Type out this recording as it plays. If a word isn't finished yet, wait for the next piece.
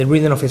the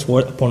reading of His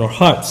Word upon our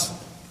hearts.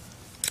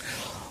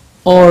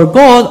 Our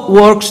God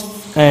works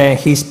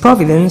His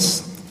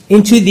providence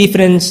in two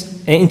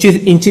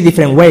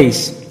different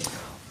ways.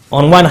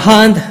 On one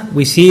hand,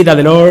 we see that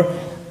the Lord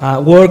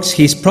works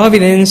His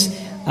providence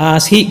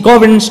as He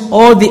governs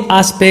all the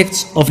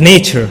aspects of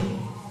nature.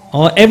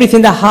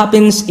 Everything that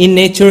happens in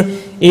nature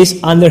is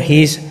under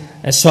His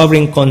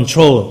sovereign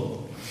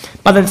control.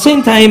 But at the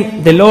same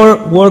time, the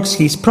Lord works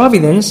His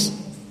providence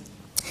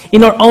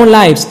in our own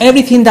lives.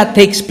 Everything that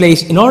takes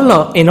place in our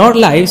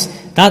lives,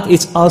 that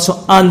is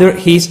also under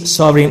His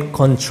sovereign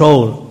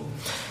control.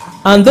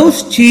 And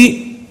those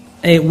two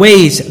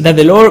ways that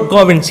the Lord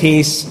governs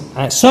His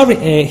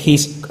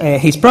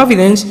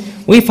providence,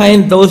 we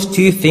find those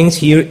two things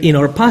here in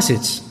our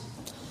passage.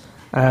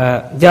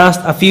 Just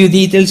a few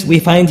details we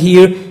find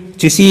here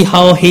to see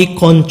how He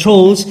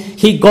controls,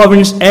 He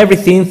governs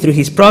everything through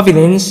His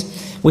providence.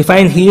 We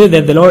find here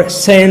that the Lord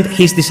sent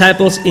His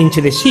disciples into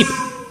the ship.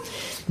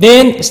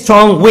 Then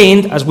strong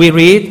wind, as we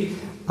read,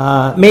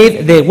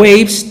 made the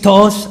waves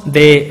toss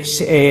the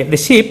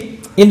ship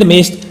in the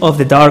midst of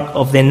the dark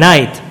of the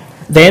night.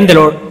 Then the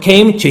Lord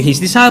came to His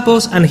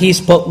disciples and He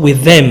spoke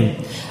with them.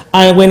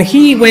 And when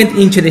He went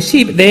into the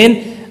ship,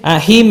 then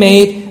He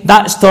made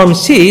that storm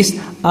cease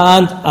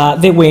and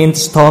the wind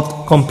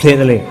stopped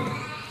completely.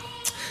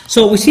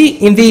 So we see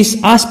in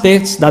these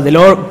aspects that the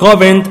Lord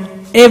governed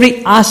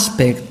every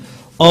aspect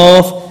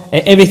of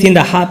everything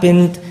that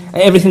happens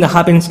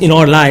in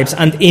our lives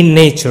and in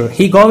nature.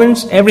 He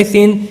governs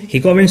everything. He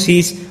governs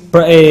He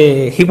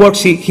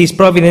works His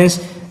providence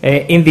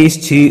in these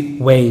two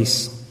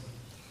ways.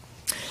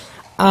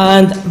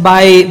 And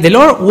by the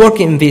Lord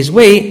working this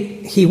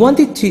way, He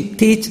wanted to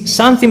teach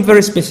something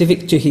very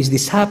specific to His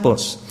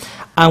disciples.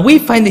 And we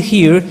find it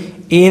here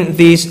in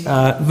this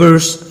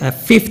verse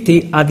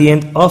 50 at the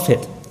end of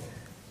it,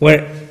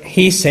 where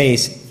He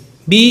says,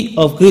 Be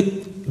of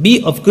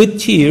good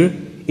cheer,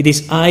 it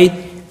is I,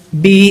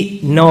 be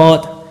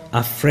not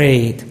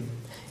afraid.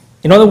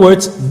 In other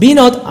words, be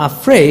not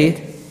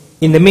afraid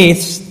in the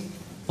midst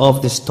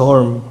of the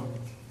storm.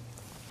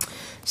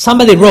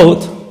 Somebody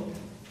wrote,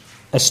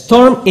 a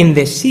storm in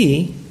the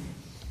sea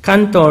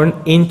can turn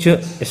into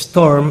a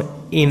storm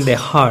in the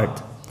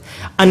heart.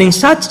 And in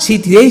such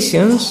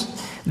situations,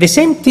 the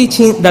same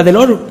teaching that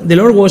the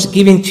Lord was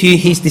giving to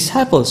His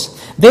disciples.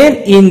 Then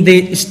in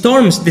the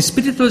storms, the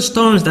spiritual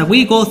storms that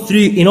we go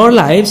through in our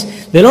lives,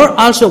 the Lord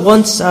also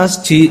wants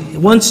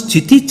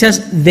to teach us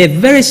the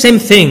very same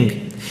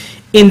thing.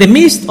 In the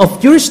midst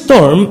of your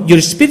storm, your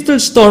spiritual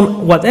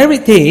storm, whatever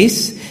it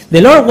is,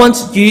 the Lord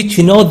wants you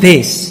to know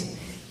this.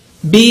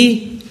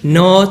 Be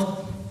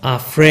not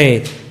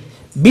afraid.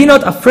 Be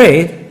not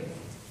afraid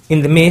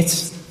in the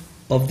midst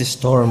of the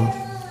storm.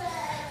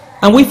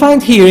 And we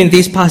find here in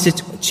this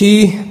passage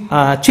two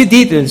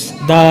details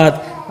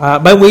that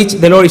by which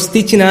the Lord is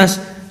teaching us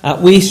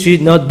we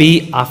should not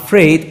be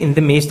afraid in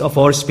the midst of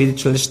our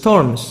spiritual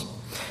storms.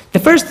 The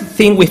first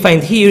thing we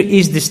find here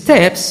is the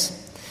steps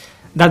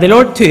that the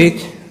Lord took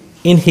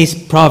in His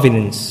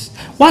providence.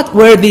 What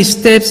were these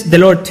steps the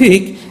Lord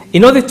took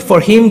in order for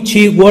Him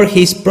to work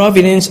His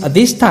providence at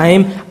this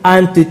time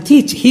and to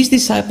teach His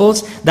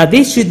disciples that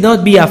they should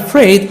not be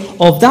afraid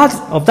of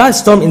that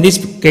storm? In this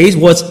case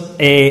was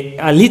a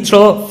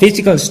literal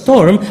physical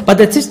storm, but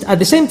at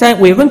the same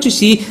time we're going to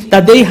see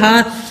that they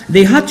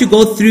had to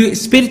go through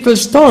spiritual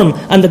storm,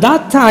 and at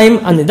that time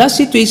and in that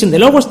situation the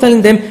Lord was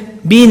telling them,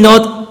 be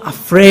not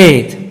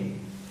afraid.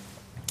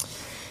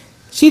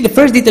 See, the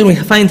first detail we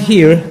find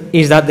here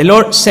is that the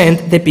Lord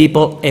sent the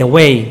people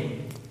away.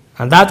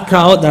 And that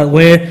crowd that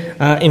were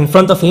in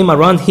front of Him,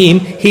 around Him,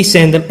 He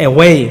sent them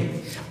away.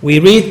 We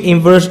read in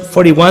verse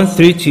 41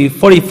 through to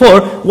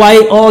 44 why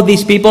all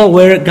these people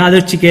were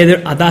gathered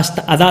together at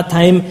that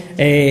time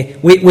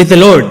with the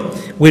Lord.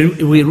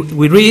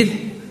 We read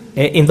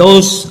in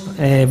those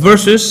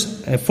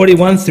verses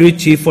 41 through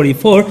to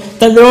 44 that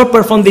the Lord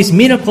performed this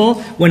miracle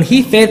when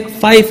He fed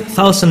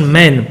 5,000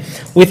 men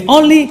with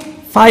only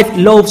 5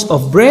 loaves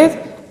of bread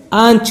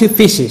and 2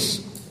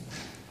 fishes.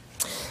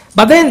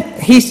 But then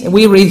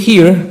we read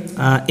here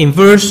in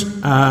verse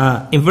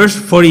 44,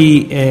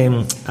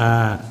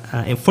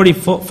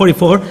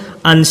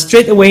 and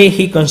straight away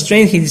He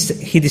constrained His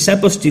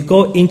disciples to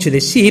go into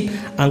the ship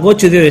and go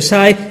to the other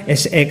side,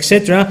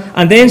 etc.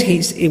 And then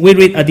we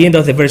read at the end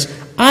of the verse,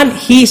 and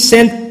He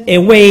sent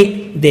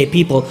away the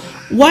people.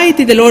 Why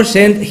did the Lord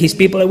send His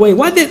people away?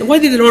 Why did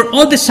the Lord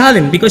all of a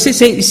sudden? Because it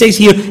says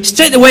here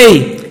straight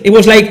away. It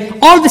was like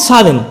all of a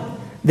sudden.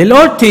 The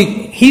Lord took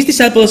His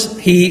disciples.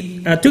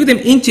 He sent them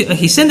into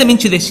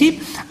the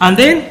ship, and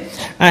then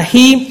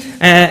He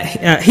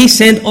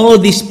sent all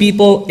these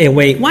people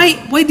away. Why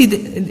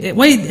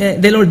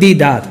the Lord did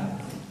that?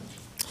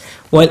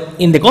 Well,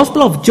 in the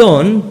Gospel of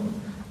John,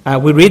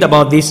 we read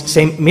about this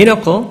same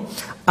miracle,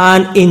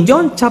 and in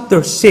John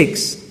chapter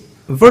 6,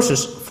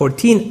 verses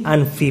 14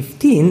 and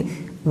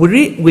 15,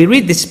 we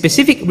read the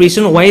specific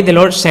reason why the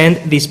Lord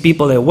sent these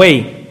people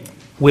away.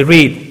 We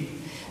read,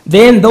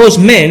 then those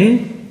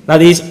men, that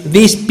is,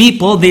 these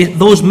people,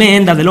 those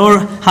men that the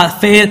Lord had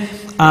fed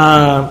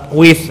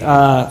with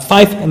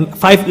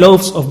five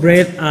loaves of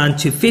bread and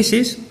 2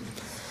 fishes.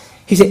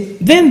 He said,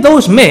 then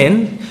those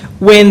men,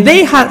 when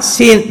they had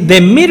seen the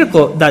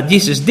miracle that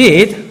Jesus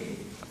did,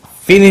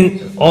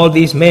 feeding all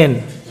these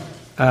men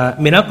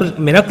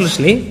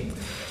miraculously,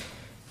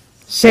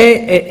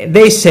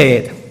 they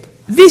said,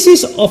 this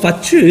is of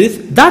a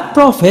truth that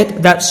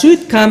prophet that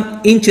should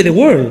come into the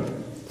world.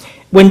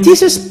 When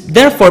Jesus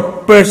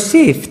therefore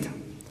perceived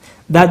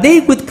that they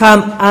would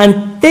come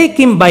and take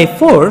him by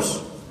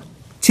force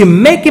to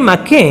make him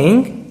a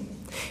king,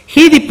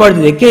 he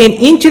departed again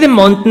into the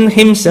mountain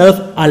himself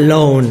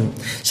alone.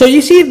 So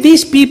you see,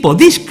 these people,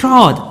 this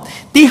crowd,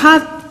 they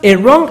had a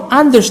wrong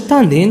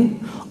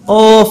understanding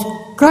of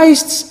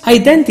Christ's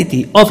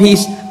identity, of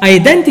his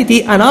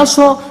identity, and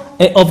also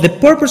of the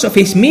purpose of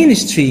his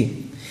ministry.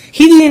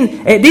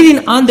 They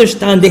didn't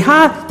understand. They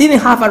didn't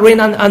have a right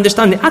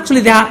understanding. Actually,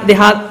 they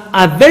had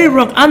a very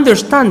wrong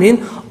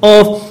understanding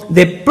of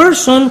the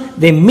person,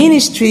 the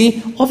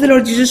ministry of the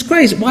Lord Jesus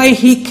Christ. Why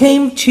he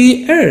came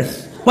to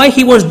earth, why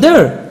he was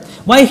there,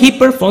 why he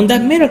performed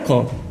that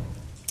miracle.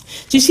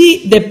 You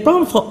see, the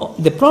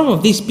problem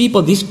of these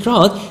people, this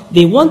crowd,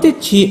 they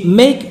wanted to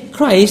make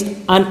Christ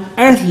an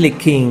earthly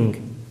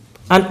king,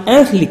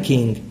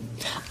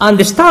 and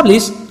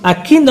establish a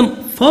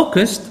kingdom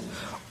focused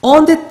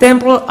on the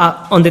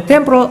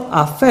temporal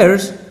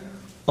affairs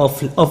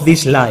of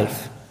this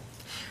life.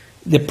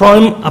 The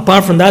problem,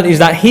 apart from that, is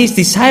that his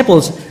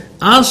disciples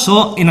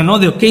also, in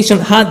another occasion,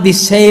 had the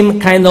same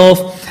kind of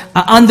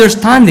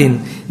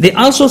understanding. They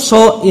also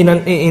saw,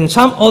 in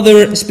some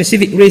other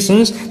specific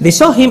reasons, they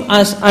saw him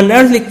as an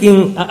earthly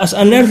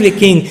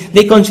king.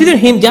 They considered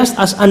him just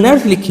as an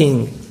earthly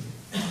king.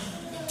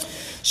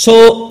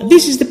 So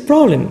this is the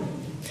problem.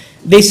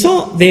 The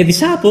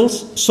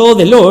disciples saw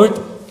the Lord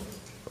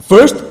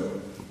first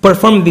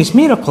perform this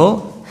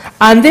miracle,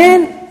 and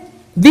then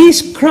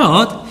this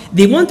crowd,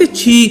 they wanted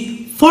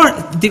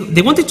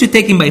to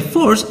take him by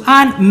force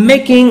and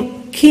make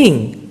him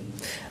king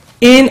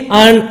in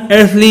an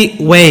earthly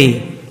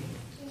way.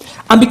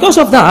 And because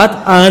of that,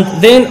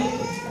 and then,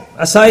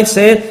 as I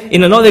said,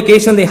 in another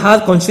occasion, they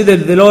had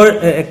considered the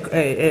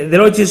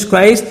Lord Jesus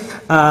Christ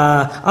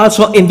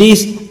also in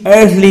this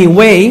earthly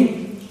way.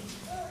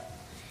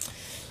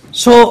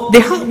 So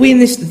they had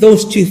witnessed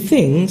those two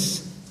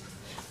things,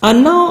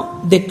 and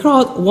now the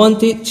crowd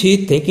wanted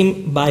to take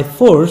him by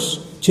force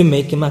to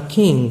make him a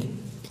king.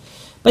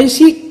 But you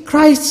see,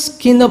 Christ's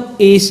kingdom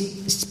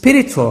is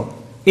spiritual.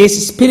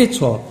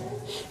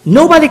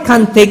 Nobody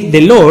can take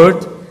the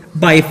Lord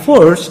by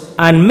force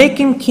and make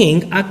him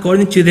king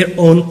according to their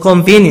own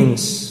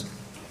convenience.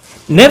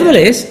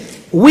 Nevertheless,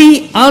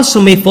 we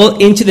also may fall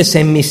into the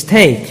same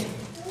mistake.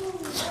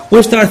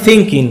 We start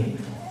thinking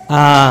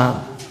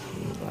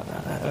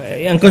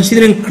and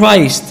considering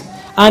Christ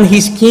and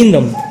his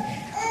kingdom,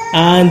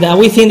 and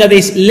we think that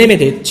it's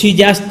limited to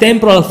just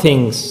temporal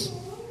things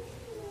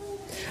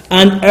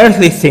and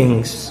earthly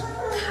things,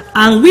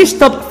 and we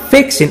stop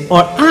fixing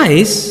our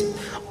eyes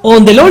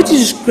on the Lord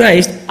Jesus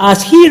Christ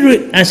as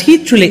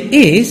he truly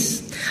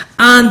is,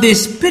 and the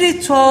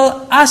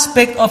spiritual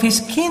aspect of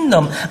his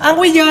kingdom, and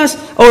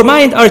our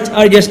mind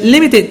are just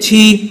limited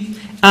to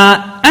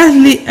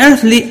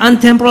earthly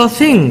and temporal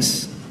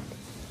things.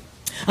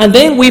 And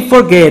then we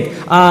forget,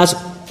 as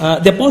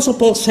the Apostle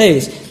Paul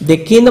says, the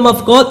kingdom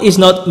of God is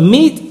not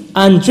meat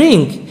and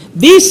drink.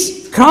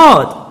 This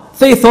crowd,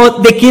 they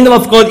thought the kingdom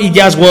of God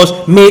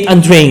was meat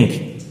and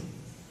drink.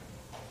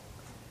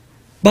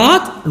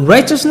 But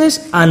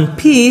righteousness and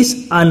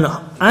peace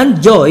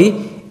and joy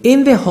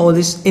in the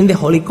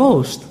Holy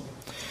Ghost.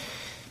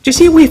 You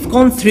see, we've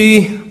gone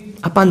through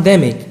a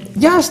pandemic.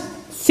 Just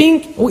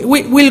think,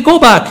 we'll go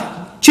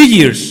back 2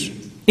 years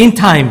in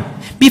time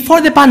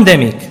before the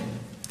pandemic,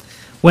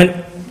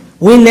 when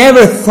we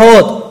never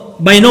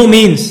thought, by no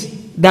means,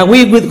 that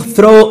we would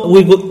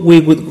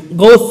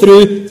go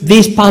through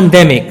this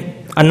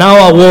pandemic and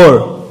now a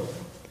war.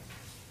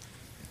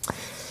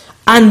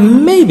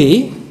 And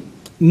maybe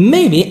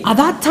at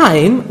that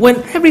time, when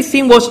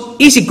everything was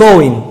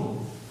easygoing,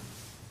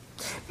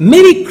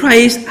 maybe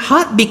Christ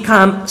had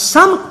become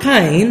some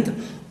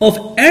kind of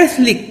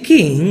earthly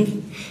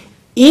king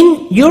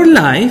in your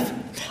life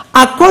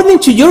according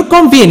to your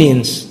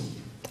convenience.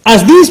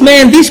 As these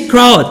men, this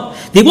crowd,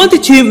 they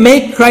wanted to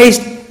make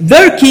Christ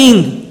their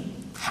king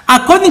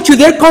according to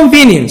their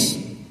convenience,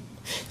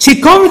 to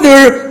cover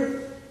their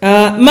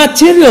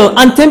material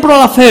and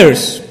temporal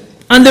affairs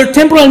and their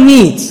temporal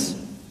needs.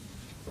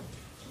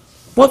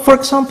 What, for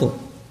example,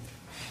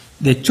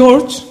 the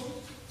church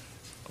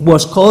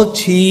was called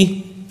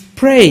to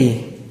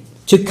pray,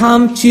 to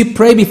come to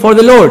pray before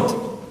the Lord.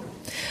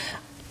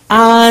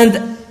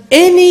 And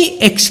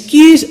any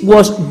excuse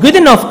was good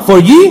enough for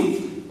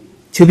you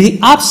to be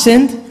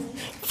absent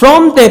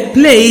from the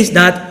place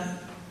that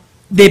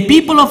the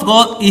people of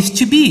God is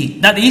to be,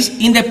 that is,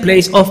 in the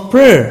place of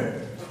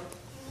prayer.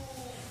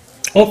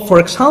 Or, for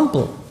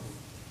example,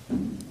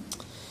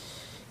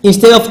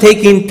 instead of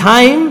taking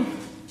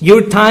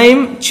your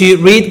time to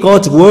read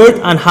God's Word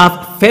and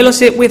have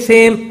fellowship with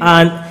Him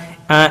and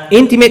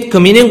intimate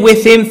communion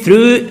with Him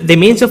through the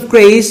means of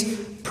grace,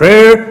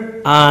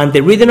 prayer, and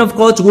the reading of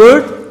God's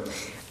Word,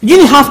 you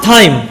don't have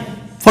time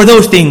for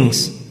those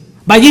things.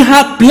 But you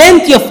have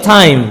plenty of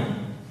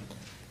time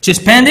to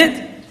spend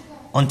it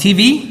on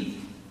TV,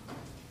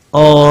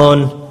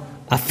 on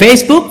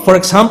Facebook, for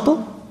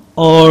example,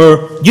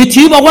 or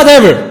YouTube, or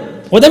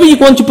whatever you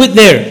want to put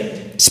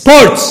there,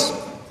 sports,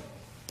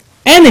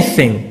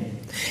 anything.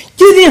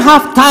 You didn't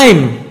have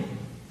time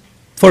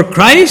for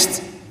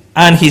Christ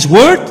and His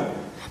Word,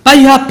 but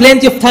you have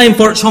plenty of time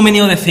for so many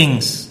other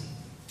things.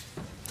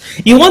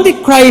 You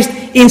wanted Christ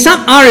in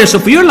some areas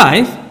of your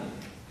life,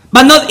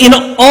 but not in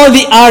all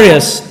the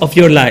areas of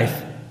your life.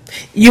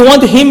 You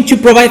want Him to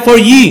provide for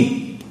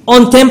you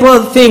on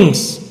temporal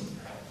things,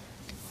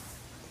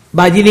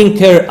 but you didn't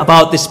care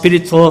about the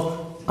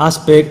spiritual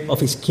aspect of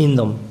His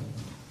kingdom.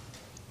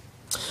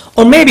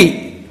 Or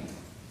maybe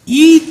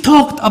you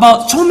talked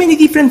about so many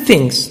different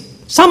things.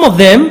 Some of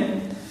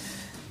them,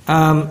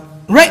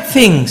 right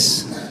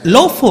things,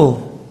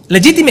 lawful,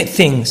 legitimate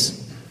things.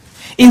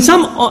 In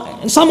some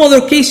other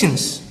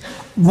occasions,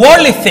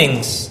 worldly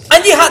things.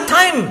 And you had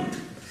time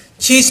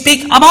to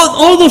speak about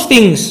all those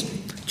things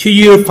to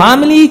your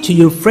family, to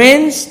your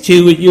friends,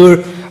 to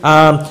your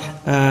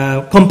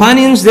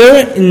companions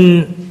there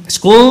in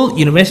school,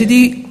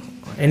 university,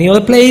 any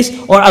other place,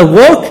 or at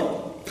work.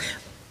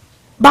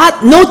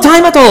 But no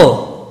time at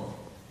all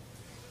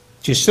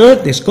to share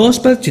this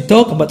gospel, to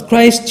talk about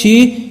Christ to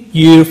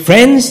your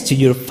friends, to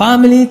your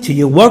family, to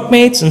your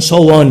workmates, and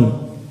so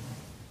on.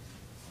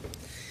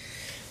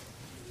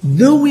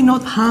 Do we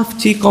not have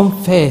to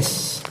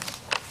confess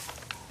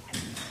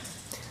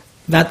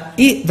that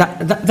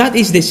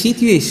is the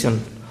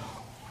situation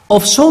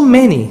of so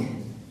many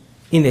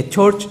in the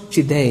church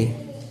today?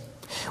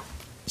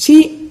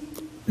 See,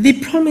 the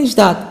problem is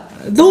that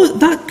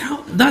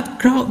that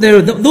crowd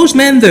there, those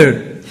men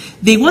there,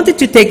 they wanted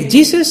to take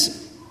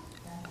Jesus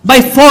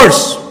by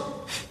force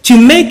to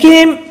make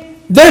Him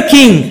their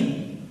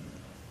king,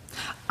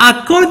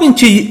 according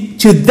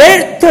to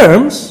their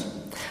terms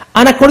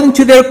and according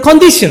to their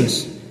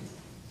conditions.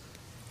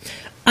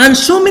 And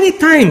so many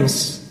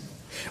times,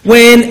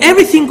 when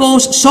everything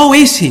goes so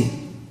easy,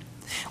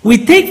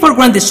 we take for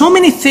granted so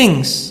many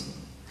things.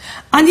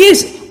 And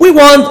yes, we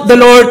want the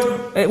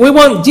Lord, we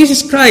want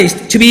Jesus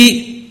Christ to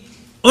be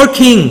our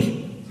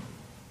king.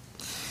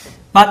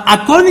 But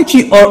according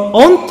to our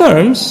own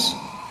terms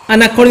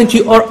and according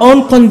to our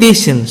own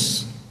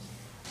conditions.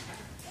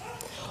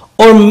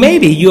 Or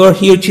maybe you are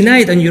here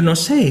tonight and you're not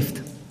saved.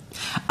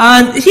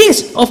 And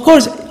yes, of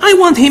course, I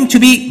want Him to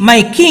be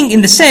my king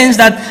in the sense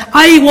that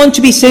I want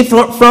to be saved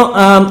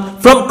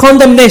from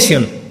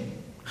condemnation,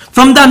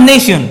 from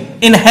damnation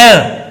in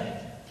hell.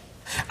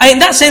 In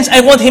that sense,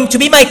 I want Him to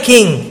be my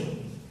king.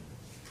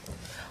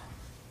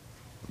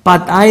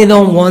 But I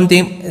don't want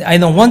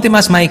Him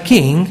as my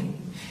king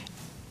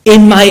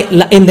in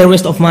the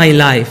rest of my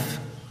life.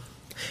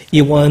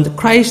 You want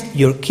Christ,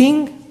 your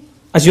king,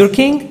 as your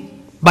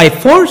king by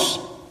force,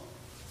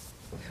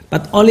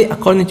 but only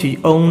according to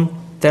your own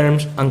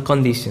terms and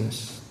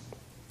conditions.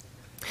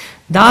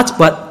 That's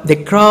what the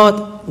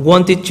crowd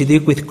wanted to do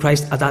with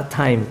Christ at that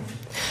time.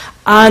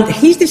 And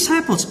His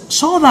disciples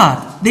saw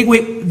that. They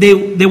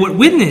were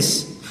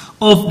witness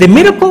of the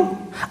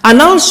miracle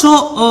and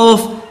also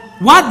of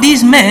what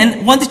these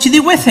men wanted to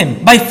do with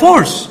Him by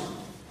force.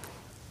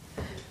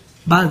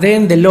 But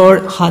then the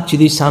Lord had to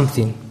do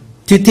something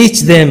to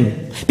teach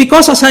them.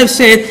 Because as I've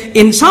said,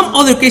 in some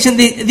other occasions,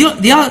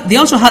 they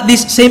also had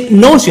this same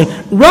notion,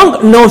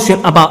 wrong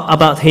notion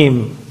about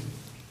Him.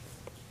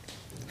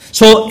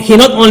 So He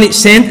not only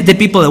sent the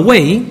people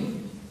away,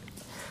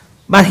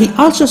 but He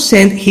also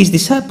sent His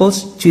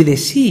disciples to the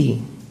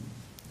sea.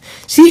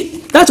 See,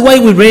 that's why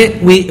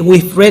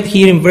we've read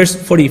here in verse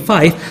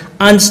 45,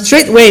 and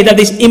straightway, that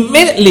is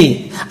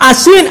immediately,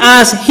 as soon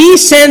as He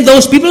sent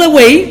those people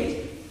away,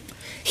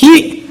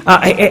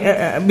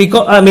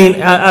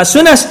 as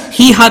soon as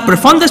He had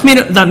performed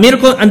that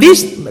miracle, and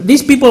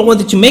these people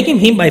wanted to make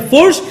Him by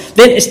force,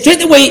 then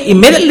straight away,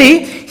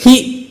 immediately,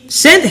 He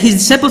sent His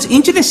disciples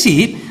into the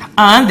sea,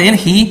 and then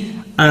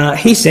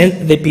He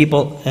sent the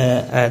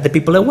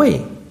people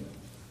away.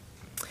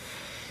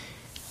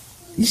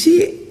 You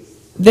see,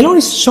 the Lord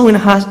is showing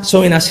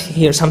us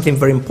here something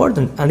very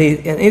important, and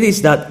it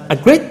is that a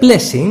great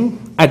blessing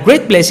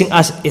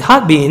as it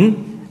had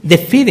been the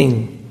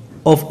feeding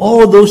of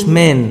all those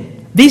men.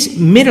 This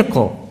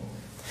miracle,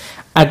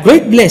 a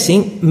great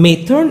blessing,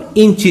 may turn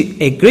into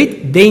a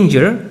great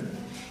danger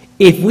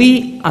if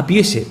we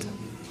abuse it.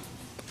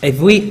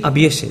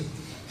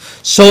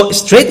 So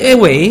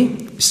straightway,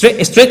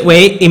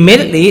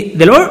 immediately,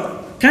 the Lord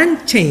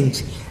can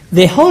change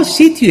the whole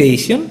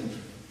situation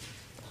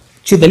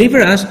to deliver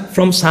us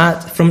from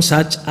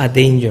such a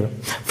danger,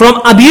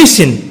 from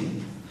abusing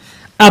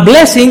a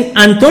blessing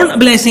and turn a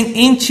blessing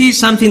into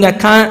something that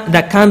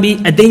can be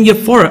a danger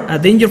for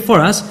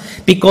us,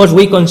 because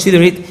we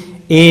consider it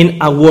in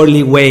a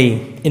worldly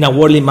way, in a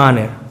worldly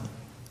manner.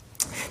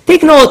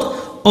 Take note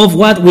of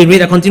what we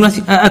read,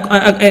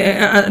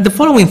 the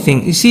following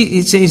thing. You see,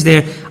 it says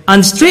there,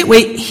 And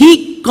straightway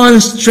he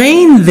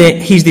constrained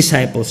his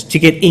disciples to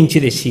get into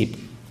the ship.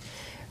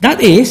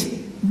 That is,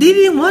 they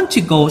didn't want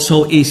to go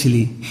so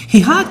easily.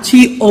 He had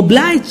to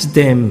oblige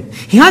them.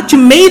 He had to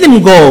make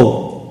them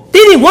go. They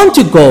didn't want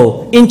to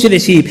go into the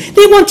ship.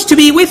 They wanted to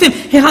be with him.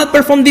 He had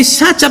performed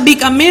such a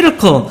big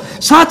miracle,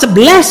 such a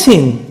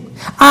blessing.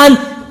 And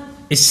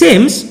it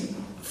seems,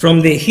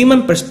 from the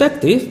human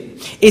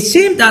perspective, it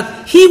seemed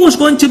that he was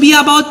about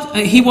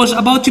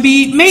to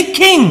be made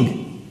king.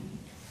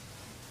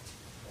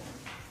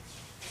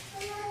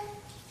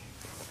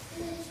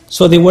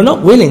 So they were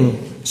not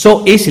willing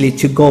so easily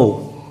to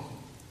go.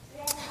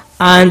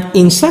 And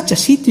in such a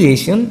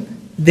situation,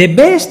 the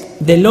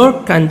best the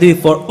Lord can do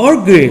for our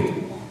good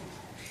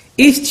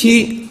is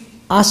to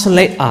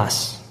isolate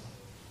us.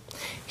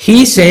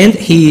 He sent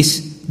his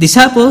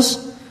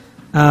disciples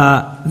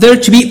there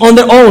to be on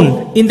their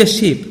own in the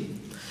ship.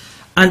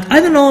 And I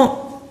don't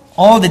know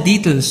all the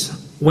details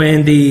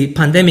when the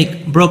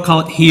pandemic broke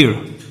out here.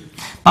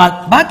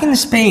 But back in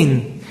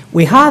Spain,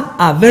 we had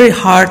a very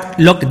hard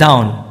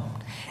lockdown.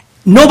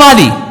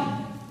 Nobody,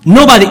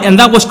 and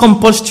that was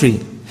compulsory.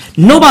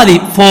 Nobody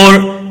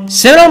for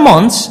several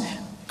months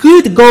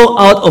could go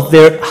out of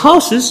their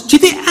houses to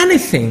do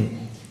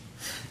anything.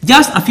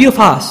 Just a few of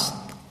us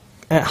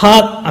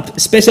had a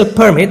special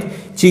permit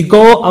to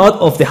go out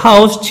of the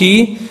house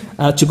to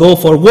go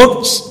for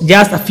work,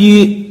 just a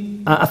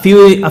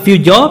few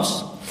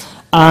jobs.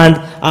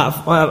 And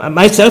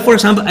myself, for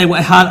example,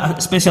 I had a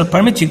special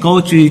permit to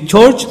go to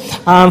church,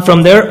 and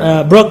from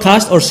there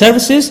broadcast or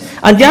services,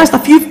 and just a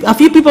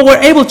few people were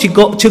able to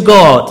go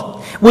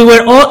out. We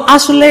were all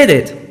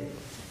isolated.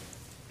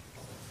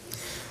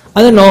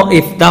 I don't know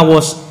if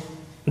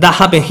that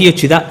happened here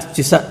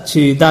to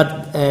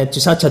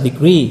such a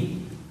degree.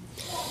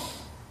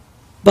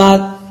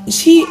 But you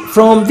see,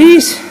 from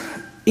this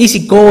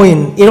easy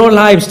going in our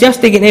lives,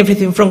 just taking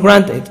everything for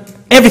granted,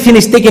 everything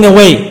is taken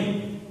away.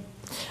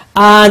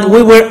 And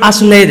we were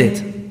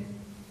isolated.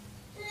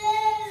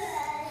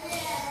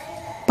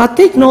 But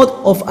take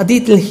note of a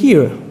detail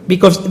here,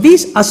 because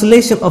this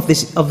isolation of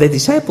the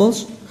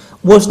disciples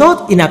was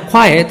not in a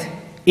quiet,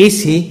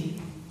 easy,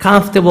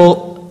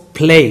 comfortable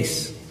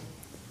place.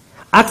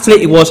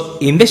 Actually, it was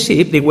in the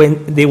ship. The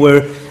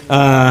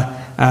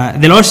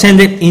Lord sent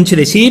them into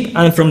the ship,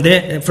 and from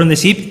the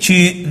ship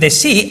to the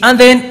sea, and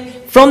then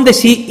from the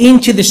sea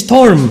into the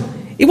storm.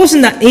 It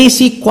wasn't an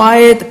easy,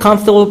 quiet,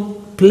 comfortable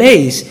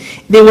place.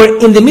 They were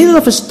in the middle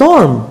of a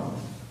storm.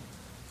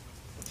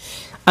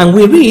 And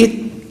we read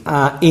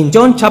in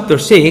John chapter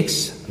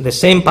 6, the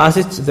same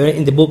passage there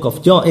in the book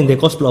of John, in the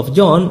Gospel of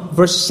John,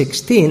 verse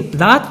 16,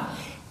 that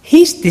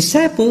his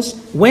disciples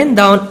went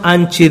down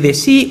unto the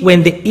sea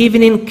when the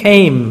evening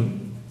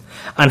came.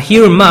 And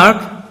here in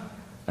Mark,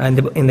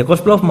 in the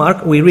Gospel of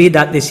Mark, we read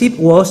that the ship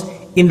was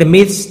in the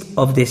midst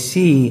of the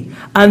sea.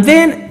 And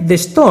then the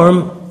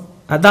storm,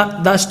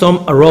 that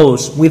storm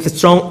arose with a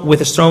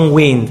strong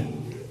wind.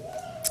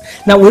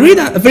 Now we read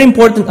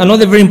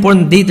another very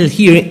important detail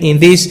here in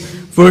this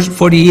verse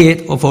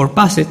 48 of our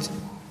passage,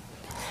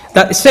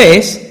 that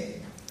says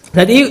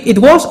that it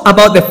was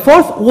about the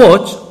fourth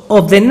watch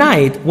of the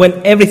night when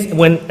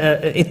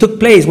it took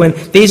place, when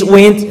this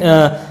wind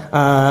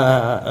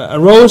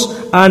arose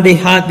and they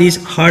had this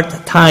hard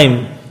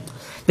time.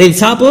 The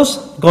disciples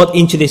got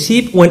into the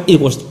ship when it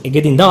was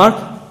getting dark,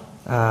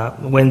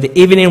 when the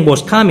evening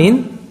was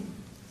coming,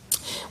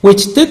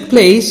 which took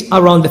place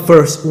around the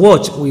first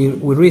watch. We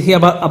read here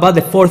about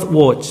the fourth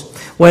watch.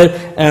 Well,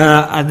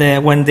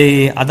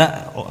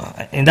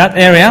 in that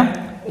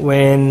area,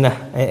 when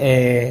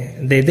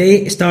the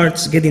day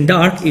starts getting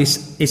dark,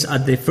 is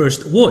at the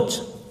first watch,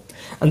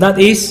 and that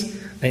is,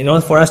 in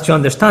order for us to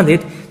understand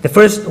it, the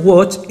first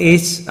watch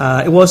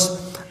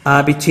was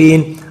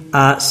between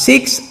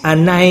 6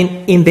 and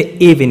 9 in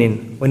the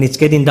evening when it's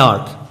getting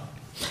dark,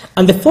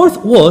 and the fourth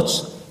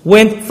watch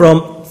went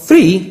from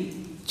 3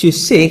 to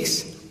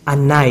 6 at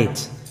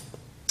night.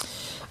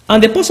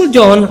 And the Apostle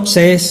John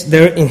says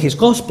there in his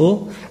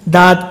Gospel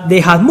that they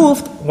had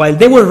moved, while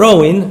they were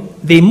rowing,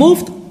 they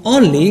moved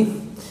only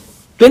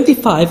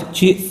 25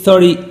 to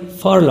 30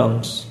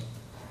 furlongs.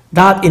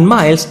 That in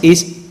miles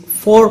is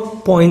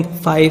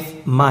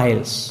 4.5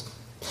 miles.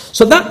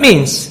 So that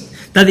means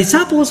the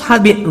disciples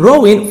had been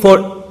rowing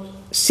for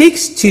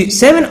 6 to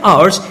 7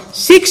 hours,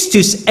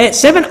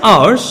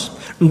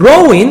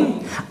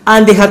 rowing,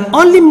 and they had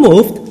only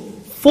moved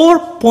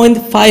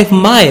 4.5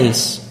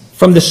 miles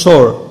from the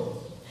shore.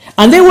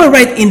 And they were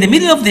right in the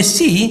middle of the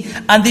sea,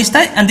 and they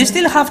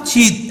still have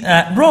to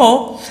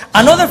row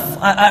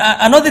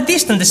another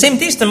distance, the same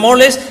distance, more or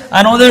less,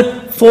 another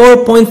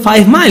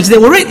 4.5 miles. They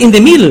were right in the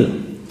middle.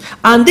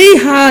 And they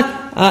had,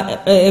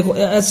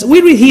 as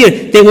we read here,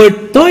 they were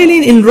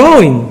toiling in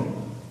rowing.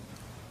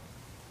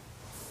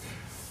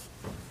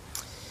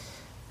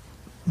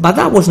 But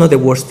that was not the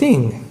worst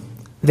thing.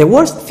 The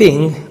worst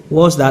thing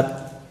was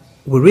that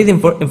we read in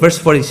verse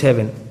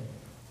 47,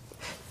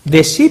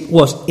 the ship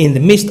was in the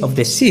midst of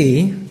the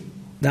sea.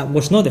 That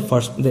was not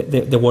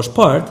the worst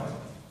part.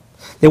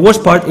 The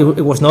worst part,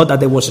 it was not that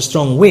there was a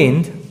strong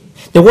wind.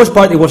 The worst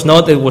part, it was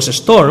not that it was a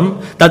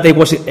storm, that they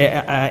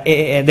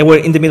were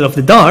in the middle of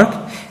the dark.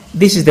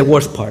 This is the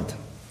worst part.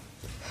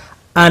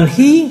 And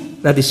he,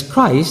 that is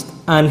Christ,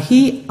 and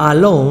he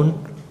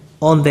alone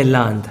on the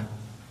land.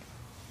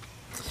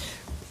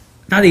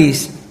 That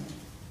is,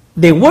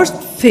 the worst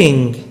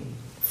thing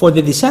for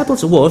the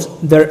disciples was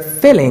their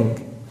feeling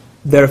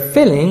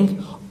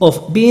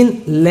of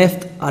being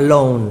left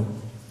alone.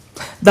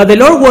 That the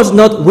Lord was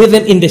not with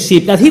them in the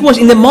ship, that he was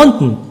in the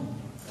mountain.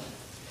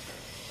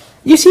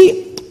 You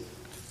see,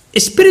 a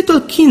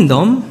spiritual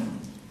kingdom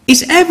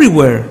is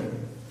everywhere.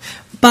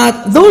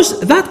 But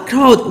that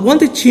crowd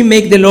wanted to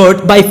make the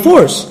Lord by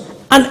force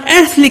an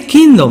earthly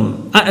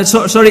kingdom,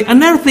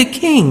 an earthly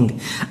king.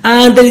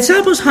 And the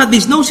disciples had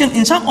this notion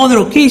in some other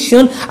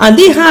occasion, and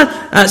they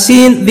had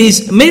seen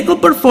this miracle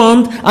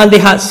performed, and they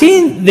had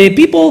seen the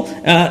people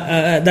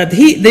that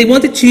they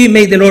wanted to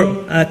make the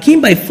Lord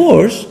king by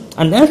force,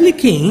 an earthly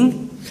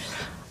king.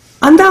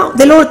 And now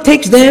the Lord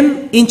takes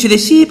them into the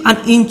ship and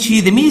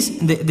into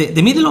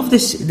the middle of the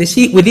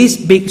sea with this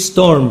big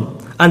storm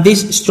and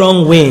this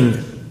strong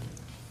wind.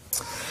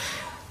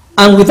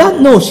 And with that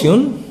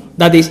notion,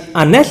 that is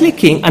an earthly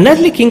king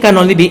can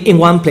only be in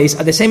one place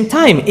at the same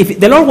time. If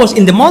the Lord was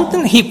in the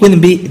mountain, he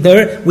couldn't be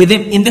there with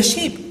them in the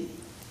ship.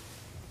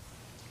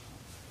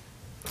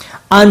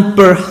 And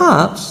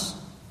perhaps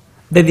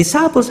the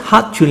disciples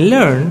had to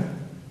learn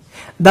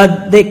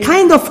that the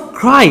kind of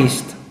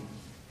Christ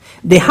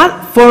they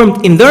had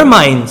formed in their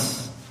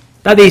minds,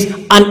 that is,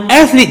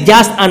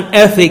 just an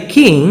earthly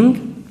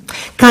king,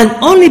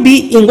 can only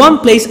be in one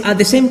place at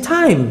the same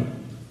time.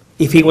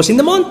 If he was in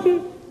the mountain,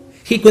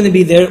 he couldn't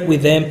be there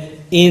with them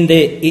in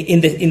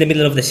the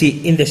middle of the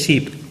sea, in the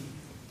ship.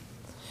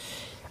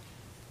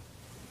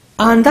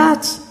 And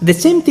that's the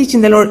same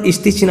teaching the Lord is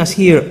teaching us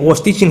here,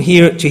 was teaching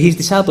here to his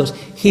disciples.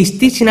 He's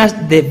teaching us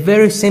the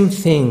very same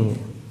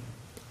thing.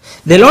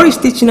 The Lord is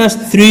teaching us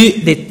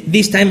through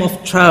this time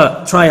of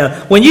trial.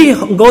 When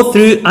you go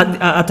through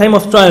a time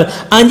of trial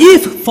and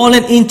you've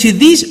fallen into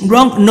this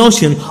wrong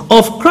notion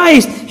of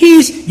Christ,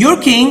 He's your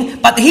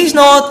king, but He's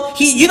not.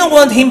 You don't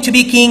want Him to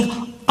be king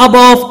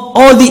above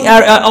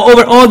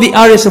over all the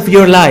areas of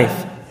your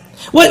life.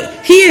 Well,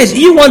 He is.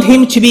 You want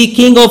Him to be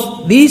king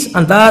of this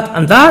and that,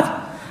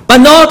 but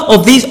not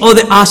of these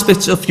other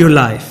aspects of your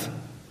life.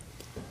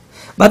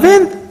 But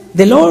then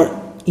the Lord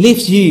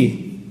leaves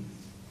you.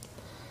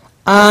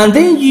 And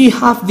then you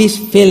have this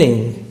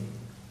feeling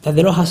that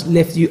the Lord has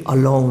left you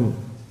alone.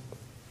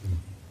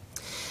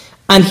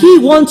 And He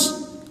wants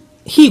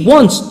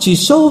to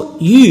show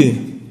you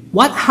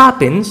what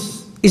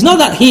happens. It's not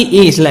that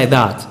He is like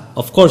that.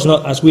 Of course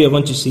not, as we are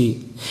going to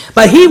see.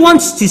 But He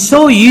wants to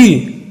show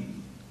you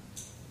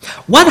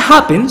what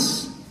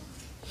happens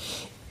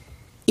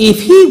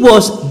if He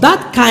was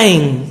that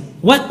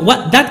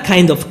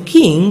kind of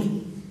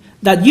king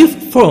that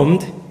you've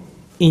formed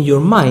in your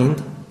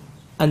mind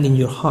and in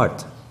your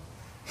heart.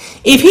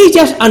 If He's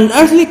just an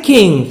earthly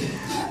king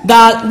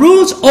that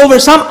rules over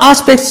some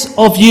aspects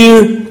of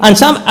you and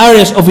some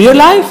areas of your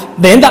life,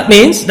 then that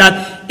means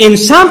that in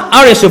some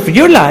areas of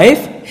your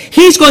life,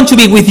 He's going to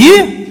be with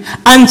you.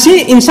 And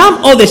in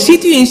some other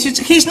situations,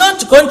 He's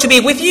not going to be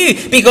with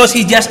you because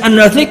He's just an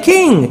earthly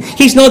king.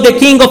 He's not the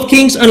King of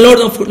kings and Lord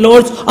of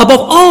lords above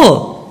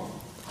all.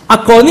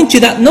 According to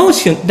that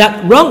notion,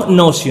 that wrong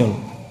notion,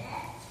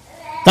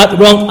 that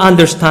wrong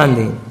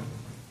understanding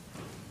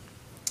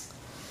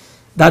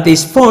that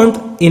is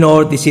formed in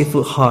our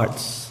deceitful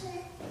hearts.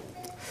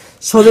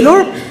 So the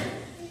Lord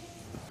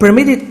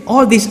permitted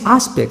all these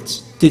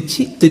aspects to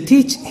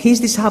teach His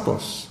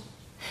disciples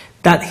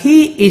that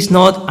He is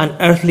not an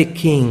earthly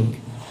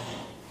king,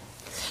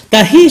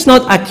 that He is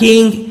not a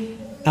king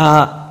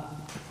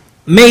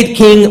made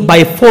king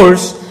by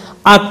force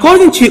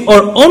according to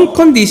our own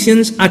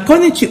conditions,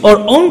 according to our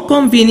own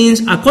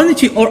convenience, according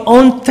to our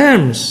own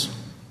terms.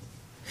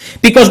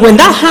 Because when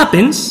that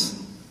happens,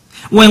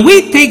 when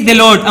we take the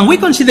Lord and we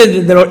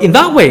consider the Lord in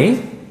that way,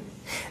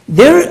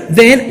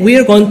 then we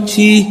are going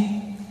to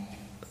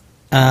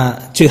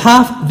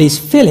have this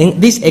feeling,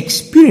 this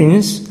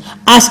experience,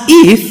 as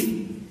if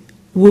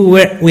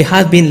we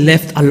had been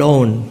left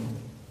alone.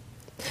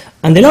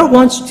 And the Lord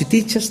wants to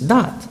teach us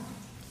that.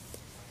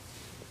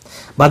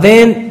 But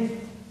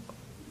then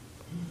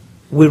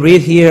we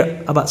read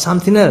here about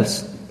something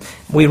else.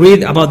 We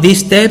read about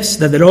these steps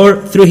that the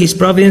Lord, through His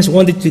providence,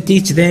 wanted to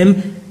teach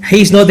them.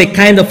 He's not the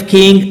kind of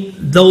king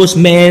those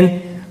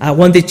men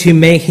wanted to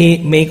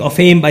make of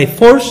Him by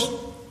force.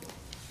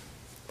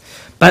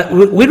 But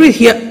we read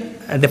here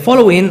the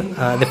following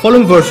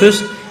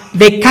verses,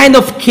 the kind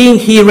of king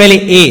He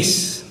really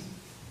is.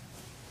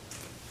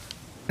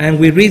 And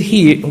we read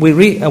here,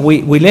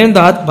 we learn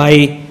that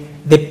by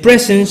the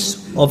presence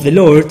of the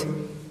Lord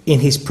in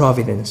His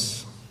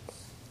providence.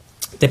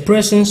 The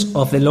presence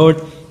of the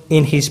Lord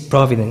in His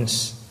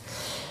providence.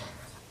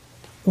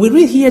 We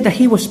read here that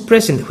He was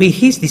present with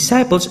His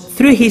disciples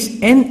through His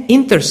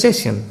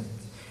intercession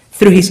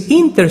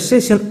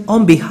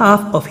on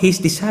behalf of His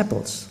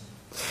disciples.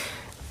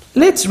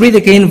 Let's read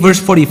again verse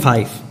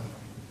 45.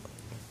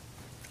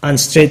 And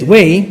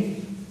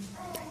straightway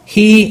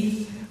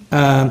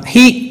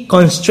he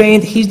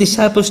constrained his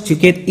disciples to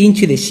get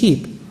into the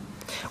ship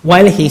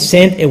while he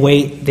sent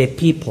away the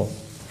people.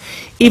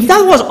 If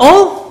that was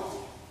all,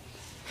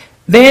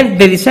 then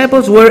the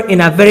disciples were in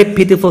a very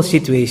pitiful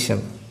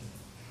situation.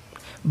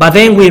 But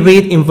then we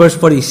read in verse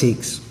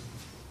 46,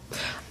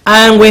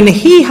 and when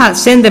he had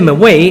sent them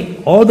away,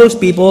 all those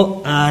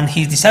people and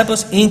his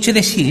disciples into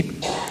the ship,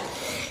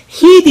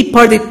 he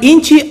departed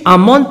into a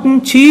mountain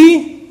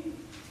to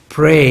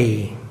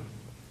pray.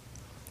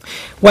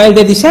 While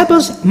the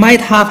disciples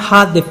might have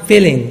had the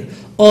feeling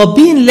of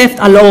being left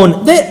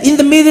alone in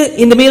the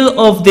middle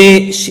of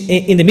the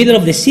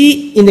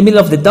sea, in the middle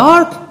of the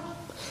dark,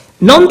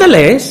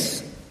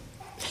 nonetheless,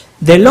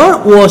 the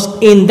Lord was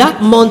in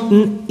that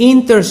mountain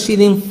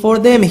interceding for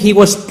them. He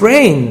was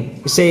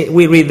praying.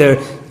 We read there,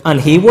 and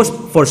he was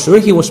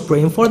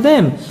praying for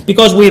them,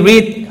 because we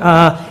read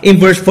in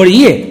verse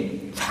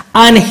 48,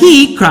 and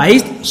he,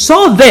 Christ,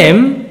 saw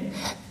them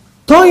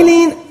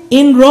toiling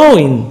in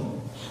rowing,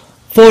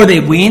 for the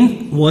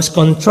wind was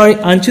contrary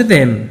unto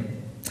them.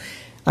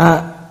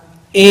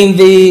 In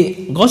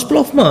the Gospel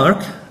of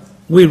Mark,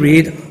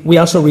 we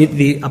also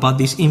read about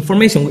this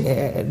information.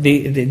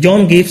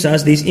 John gives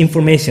us this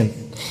information.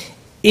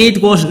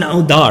 It was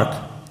now dark,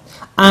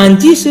 and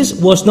Jesus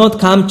was not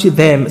come to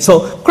them.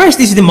 So Christ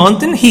is in the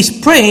mountain, he's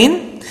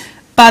praying,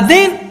 but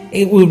then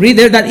we read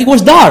there that it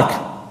was dark.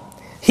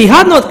 He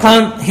had not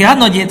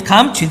yet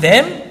come to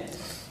them.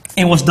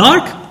 It was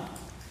dark.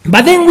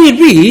 But then we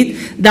read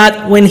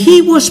that when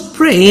he was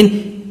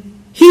praying,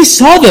 he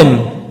saw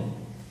them.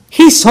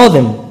 He saw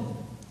them.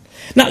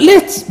 Now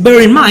let's bear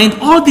in mind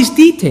all these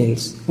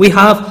details we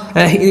have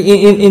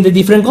in the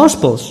different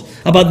Gospels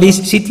about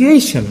this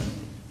situation.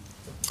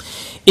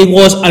 It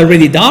was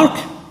already dark,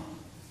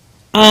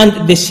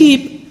 and the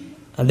ship,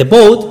 the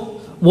boat,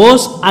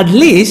 was at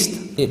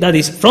least, that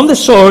is, from the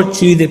shore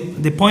to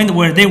the point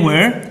where they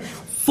were,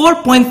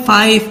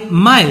 4.5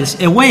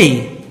 miles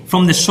away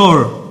from the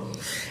shore.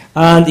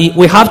 And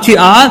we have to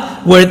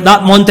add where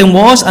that mountain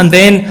was, and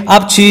then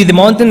up to the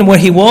mountain where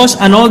he was,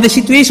 and all the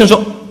situation.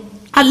 So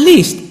at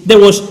least there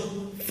was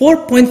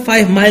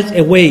 4.5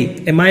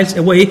 miles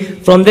away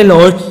from the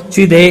Lord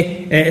to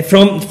the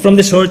from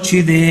the shore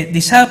to the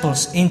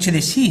disciples into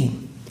the sea,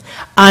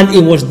 and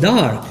it was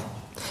dark.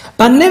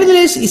 But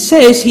nevertheless, it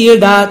says here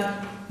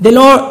that the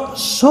Lord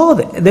saw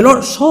them. The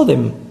Lord saw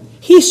them.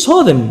 He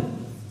saw them.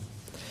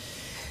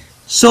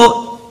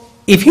 So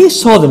if he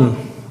saw them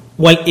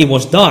while it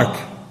was dark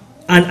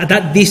and at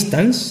that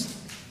distance,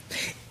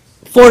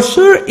 for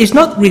sure it's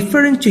not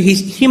referring to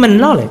his human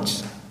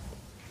knowledge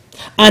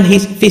and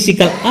his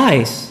physical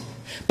eyes,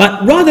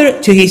 but rather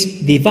to his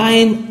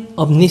divine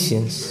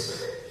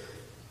omniscience.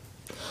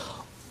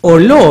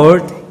 Our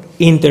Lord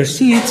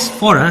intercedes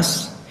for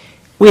us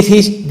with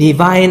his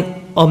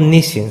divine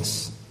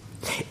omniscience.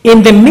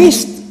 In the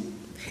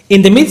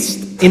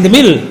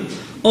middle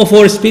of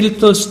our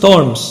spiritual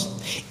storms,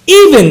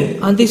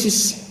 even, and this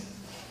is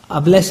a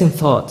blessing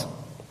thought,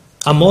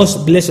 a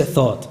most blessed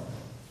thought,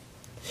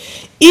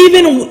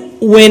 even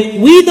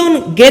when we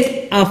don't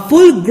get a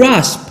full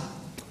grasp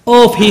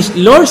of his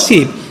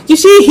lordship. You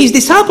see, his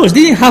disciples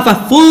didn't have a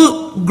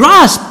full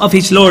grasp of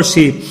his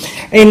lordship.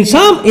 In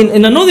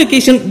another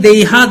occasion,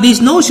 they had this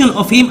notion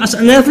of him as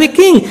an earthly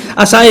king.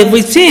 As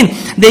we've seen,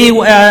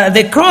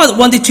 the crowd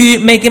wanted to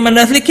make him an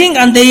earthly king,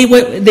 and they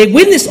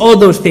witnessed all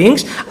those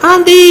things,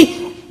 and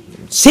it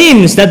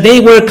seems that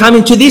they were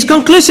coming to this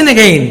conclusion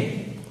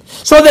again.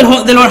 So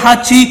the Lord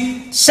had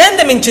to send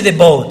them into the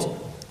boat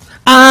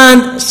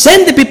and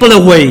send the people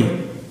away.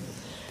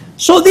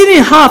 So they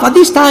didn't have, at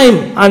this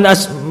time, and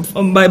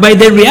by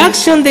the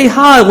reaction they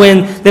had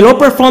when the Lord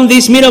performed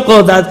this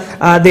miracle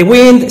that the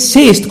wind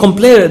ceased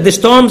completely, the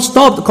storm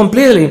stopped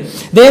completely,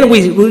 then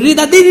we read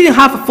that they didn't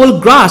have a full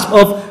grasp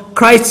of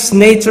Christ's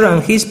nature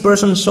and his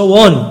person and so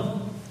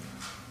on.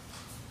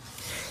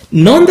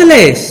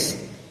 Nonetheless,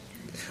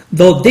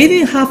 though they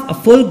didn't have a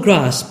full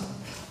grasp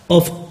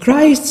of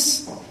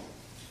Christ's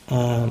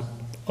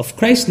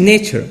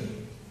nature,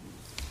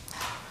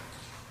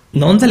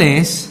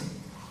 nonetheless,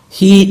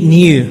 he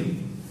knew,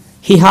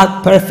 he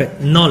had perfect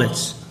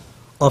knowledge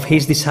of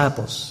his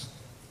disciples.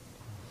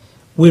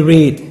 We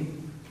read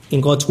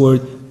in God's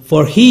word,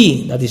 for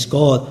he, that is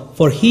God,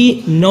 for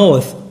he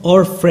knoweth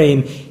our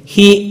frame,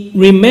 he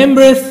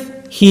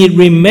remembereth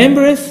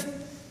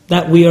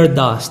that we are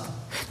dust.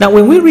 Now,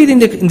 when we read in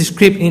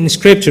the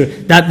scripture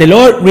that the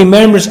Lord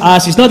remembers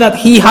us, it's not that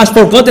he has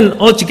forgotten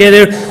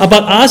altogether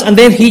about us, and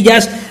then he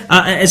just,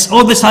 it's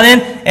all of a sudden,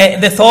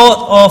 the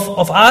thought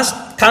of us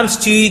comes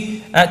to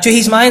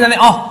his mind, and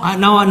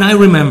now I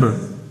remember.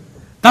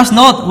 That's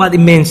not what it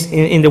means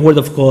in the Word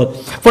of God.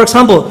 For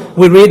example,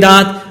 we read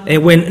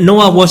that when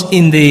Noah was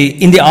in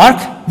the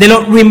ark, the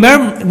Lord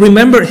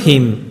remembered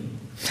him.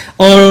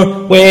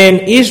 Or when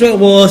Israel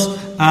was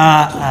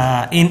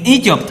in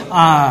Egypt,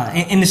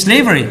 in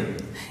slavery,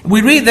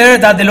 we read there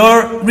that the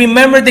Lord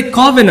remembered the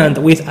covenant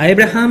with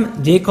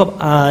Abraham, Jacob,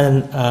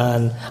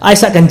 and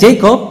Isaac and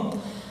Jacob.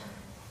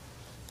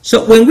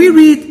 So when we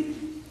read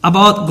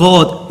about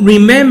God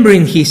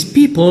remembering his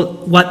people,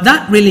 what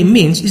that really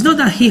means is not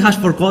that he has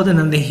forgotten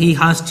and that he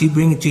has to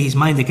bring it to his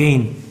mind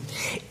again.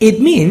 It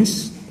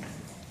means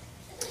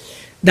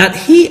that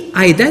he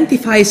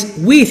identifies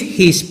with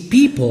his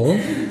people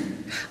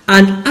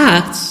and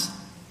acts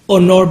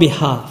on our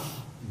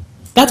behalf.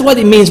 That's what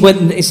it means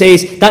when it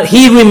says that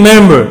he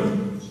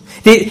remembered.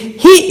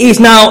 He is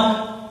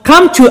now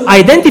come to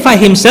identify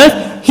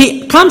himself.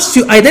 He comes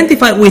to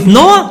identify with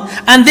Noah,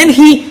 and then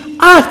he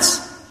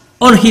acts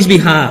on his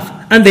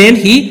behalf. And then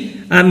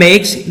he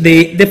makes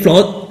the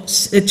flood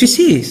to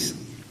cease.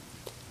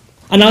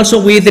 And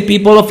also with the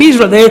people of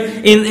Israel there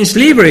in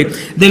slavery.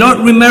 The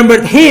Lord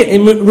remembered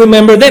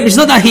them. It's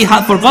not that he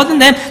had forgotten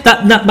them,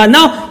 but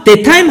now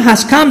the time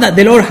has come that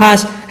the Lord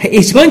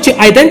is going to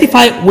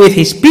identify with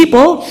his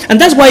people.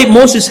 And that's why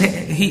Moses,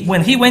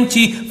 when he went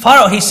to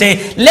Pharaoh, he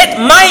said, "Let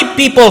my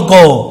people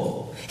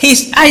go."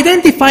 He's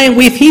identifying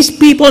with his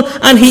people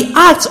and he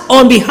acts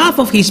on behalf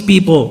of his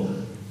people.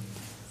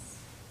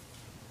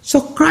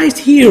 So Christ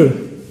here,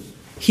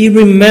 he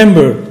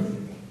remembered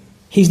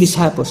his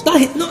disciples.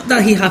 Not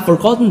that he had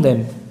forgotten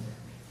them.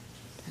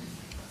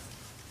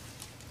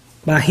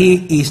 But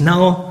he is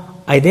now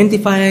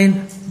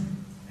identifying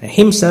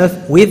himself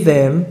with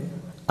them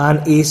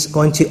and is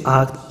going to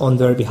act on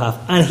their behalf.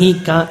 And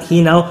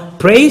he now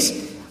prays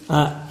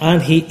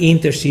and he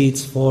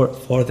intercedes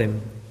for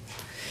them.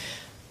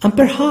 And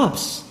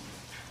perhaps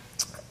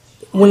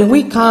when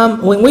we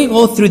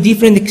go through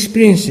different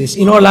experiences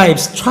in our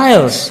lives,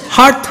 trials,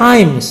 hard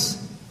times,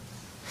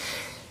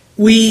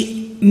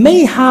 we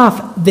may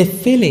have the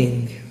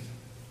feeling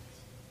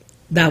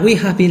that we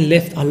have been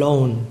left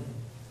alone.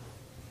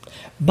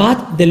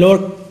 But the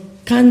Lord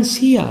can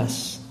see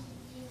us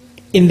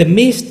in the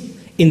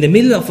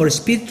middle of our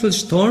spiritual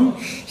storm.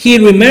 He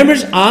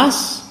remembers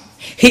us.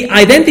 He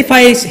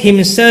identifies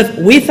himself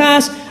with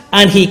us,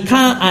 and he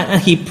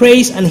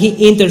prays and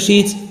he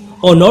intercedes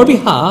on our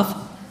behalf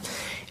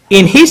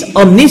in his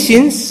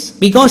omniscience,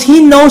 because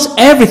he knows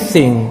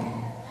everything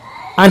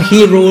and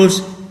he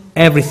rules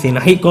everything.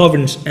 He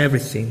governs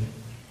everything.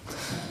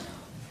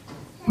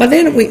 But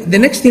then the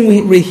next thing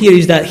we read here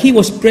is that he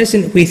was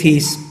present with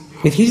his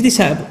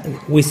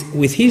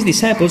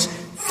disciples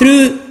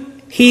through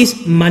his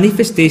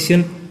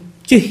manifestation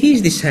to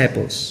his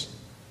disciples.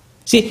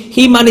 See,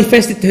 he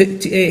manifested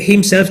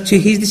himself to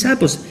his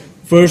disciples.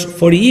 Verse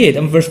 48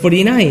 and verse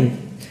 49.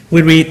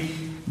 We read,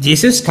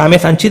 Jesus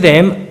cometh unto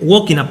them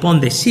walking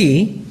upon the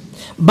sea,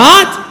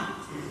 but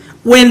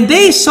when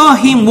they saw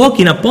him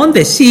walking upon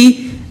the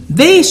sea,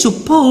 they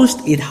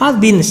supposed it had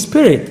been a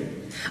spirit.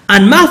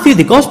 And Matthew,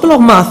 the Gospel of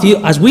Matthew,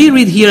 as we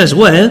read here as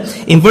well,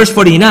 in verse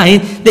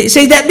 49, they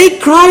say that they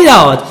cried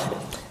out.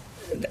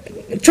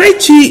 Try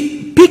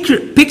to picture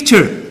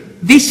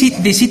the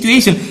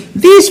situation.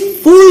 These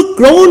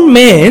full-grown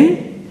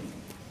men,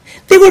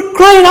 they were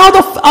crying out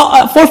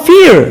for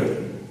fear.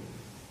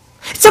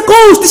 It's a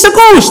ghost! It's a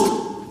ghost!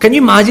 Can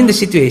you imagine the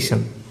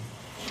situation?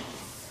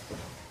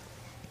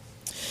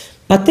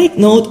 But take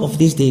note of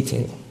this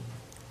detail.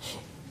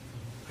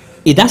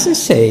 It doesn't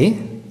say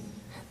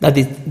that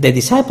the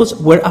disciples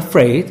were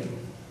afraid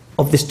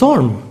of the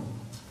storm,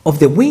 of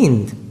the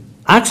wind.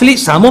 Actually,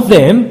 some of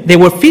them, they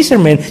were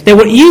fishermen. They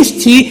were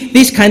used to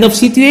these kind of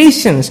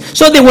situations.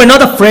 So they were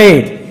not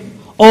afraid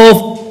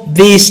of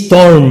this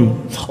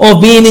storm, of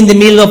being in the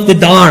middle of the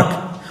dark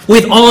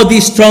with all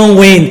this strong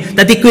wind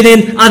that they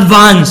couldn't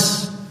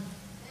advance.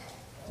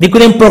 They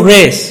couldn't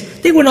progress.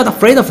 They were not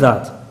afraid of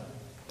that.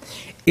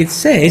 It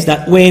says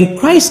that when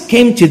Christ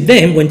came to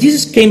them, when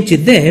Jesus came to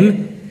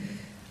them,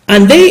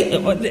 and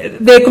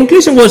the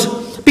conclusion was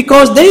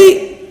because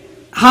they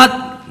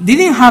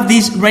didn't have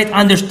this right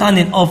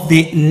understanding of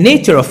the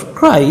nature of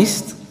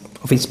Christ,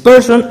 of his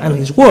person and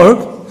his work.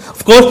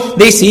 Of course,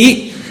 they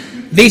see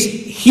this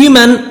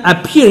human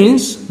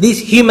appearance, this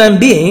human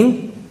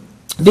being,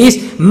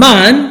 this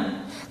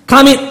man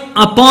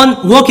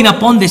walking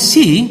upon the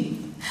sea.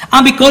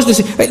 And because they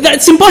say,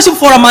 that's impossible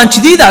for a man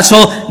to do that.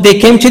 So they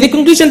came to the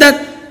conclusion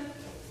that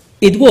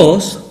it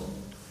was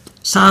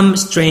some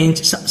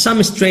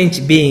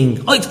strange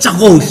being. Oh, it's a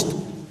ghost.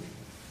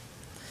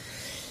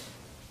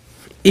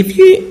 If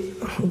you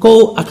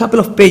go a couple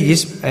of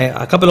pages,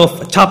 a couple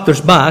of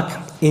chapters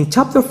back, in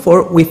chapter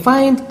 4, we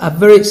find a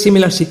very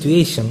similar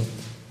situation.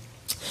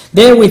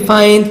 There we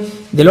find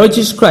the Lord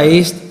Jesus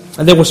Christ,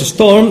 and there was a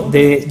storm,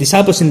 the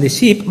disciples in the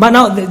ship, but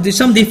now there's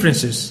some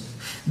differences.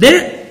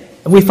 There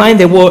we find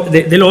the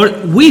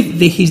Lord with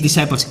his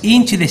disciples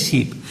into the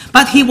ship.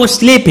 But he was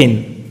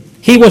sleeping.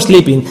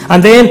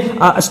 And then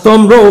a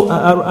storm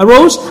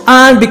arose,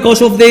 and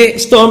because of the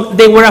storm,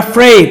 they were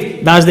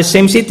afraid. That's the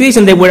same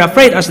situation. They were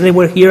afraid as they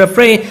were here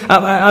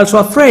also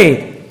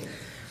afraid.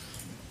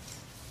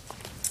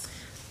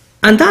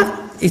 And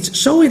that is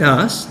showing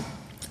us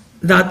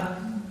that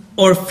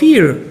our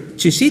fear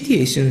to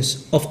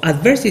situations of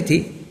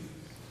adversity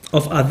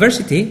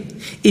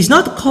is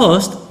not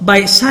caused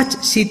by such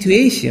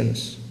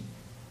situations,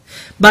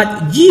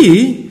 but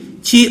due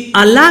to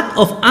a lack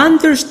of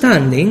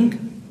understanding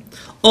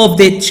of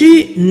the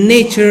true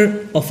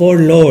nature of our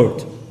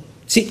Lord.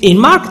 See, in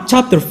Mark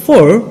chapter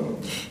 4,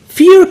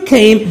 fear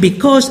came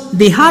because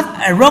they had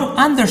a wrong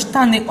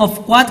understanding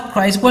of what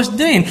Christ was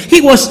doing. He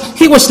was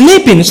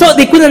sleeping, so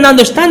they couldn't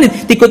understand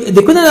it. They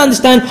couldn't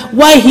understand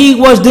why he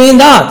was doing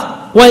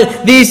that while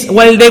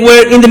they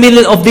were in the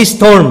middle of this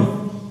storm.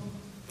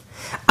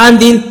 And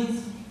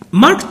in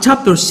Mark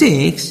chapter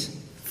 6,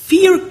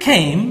 fear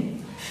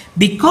came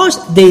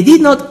because they did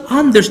not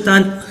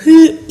understand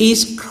who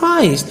is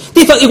Christ.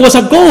 They thought it was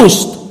a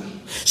ghost.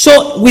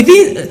 So,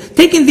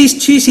 taking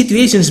these two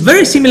situations,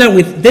 very similar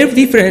with their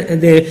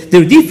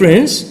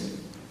difference,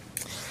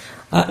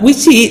 we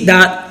see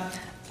that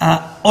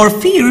our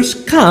fears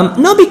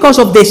come not because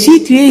of the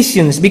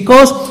situations,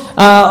 because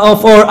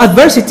of our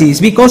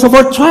adversities, because of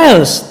our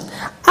trials.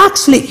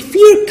 Actually,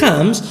 fear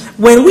comes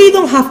when we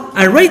don't have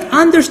a right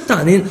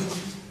understanding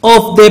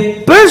of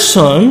the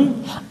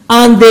person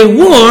and the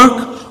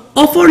work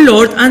of our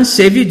Lord and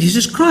Savior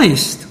Jesus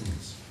Christ.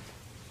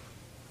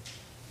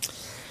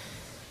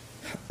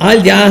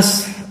 I'll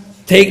just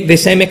take the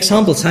same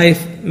examples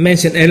I've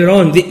mentioned earlier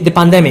on, the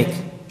pandemic.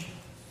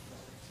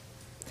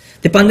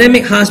 The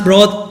pandemic has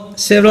brought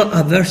several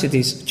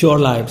adversities to our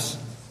lives.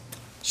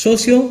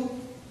 Social,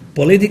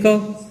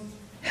 political,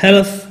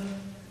 health,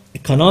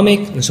 economic,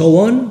 and so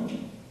on.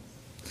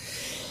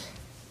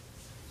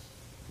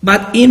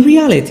 But in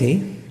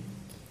reality,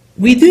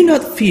 we do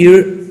not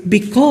fear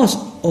because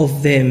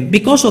of them,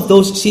 because of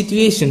those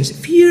situations.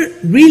 Fear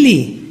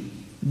really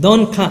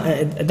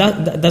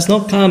does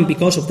not come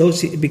because of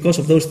those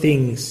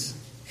things.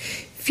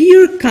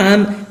 Fear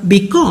comes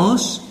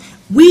because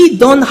we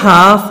don't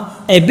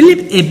have a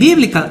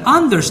biblical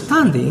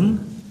understanding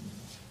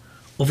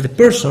of the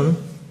person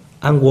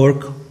and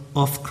work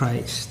of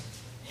Christ.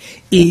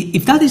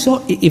 If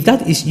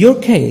that is your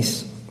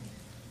case,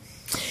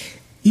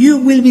 you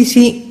will be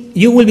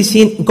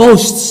seeing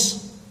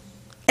ghosts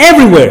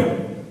everywhere,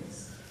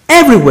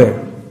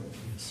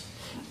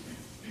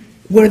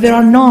 where there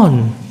are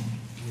none.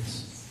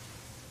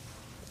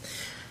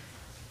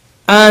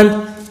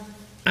 And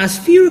as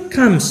fear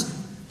comes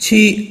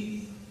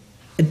due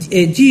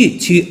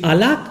to a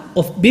lack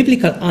of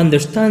biblical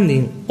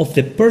understanding of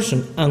the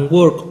person and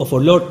work of our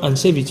Lord and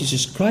Savior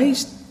Jesus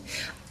Christ,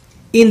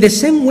 in the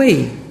same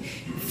way,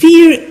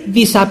 fear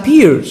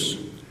disappears.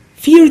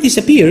 Fear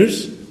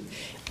disappears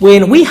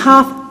when we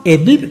have a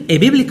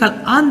biblical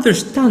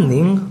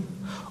understanding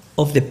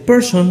of the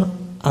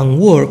person and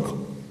work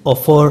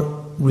of our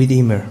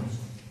Redeemer.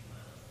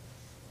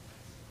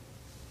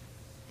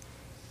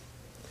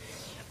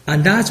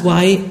 And that's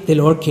why the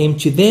Lord came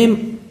to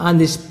them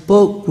and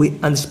spoke with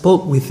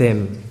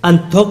them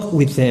and talked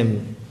with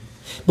them.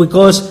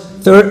 Because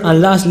third and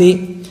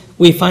lastly,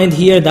 we find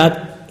here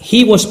that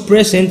he was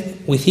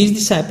present with his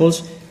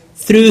disciples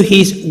through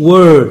his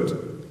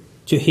word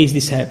to his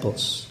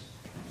disciples.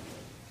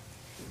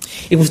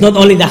 It was not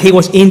only that he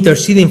was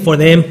interceding for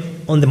them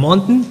on the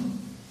mountain,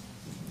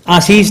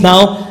 as he is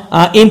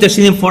now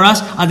interceding for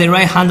us at the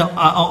right hand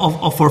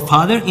of our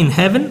Father in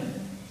heaven.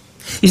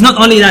 It's not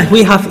only that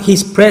we have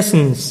his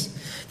presence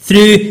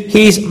through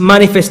his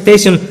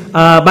manifestation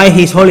by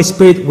his Holy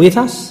Spirit with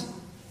us,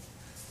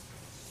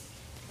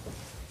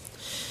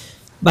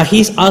 but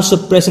he's also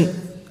present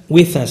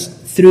with us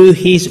through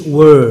his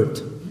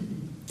word.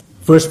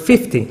 Verse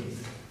 50.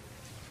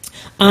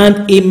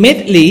 And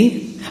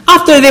immediately,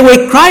 after they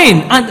were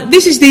crying, and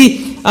this is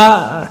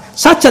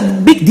such a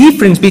big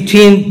difference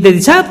between the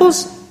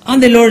disciples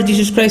and the Lord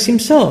Jesus Christ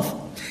himself.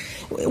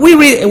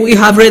 We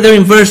have read there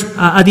in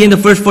at the end of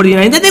verse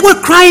 49 that they were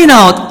crying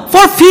out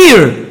for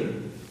fear.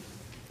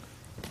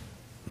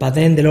 But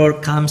then the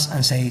Lord comes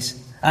and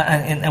says,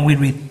 and we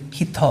read,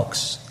 he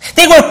talks.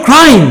 They were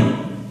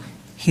crying.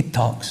 He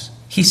talks.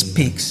 He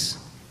speaks.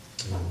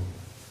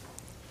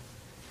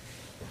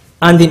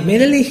 And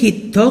immediately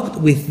he talked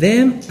with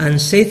them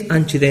and said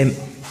unto them,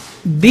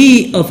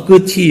 be of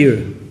good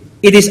cheer.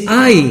 It is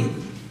I.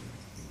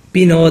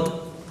 Be not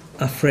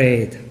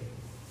afraid.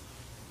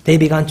 They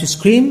began to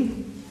scream.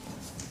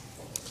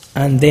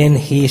 And then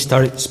he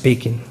started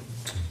speaking.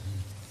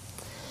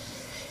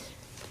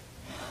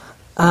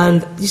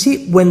 And you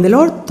see, when the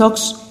Lord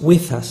talks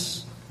with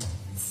us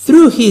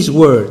through his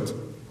word,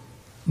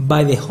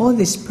 by the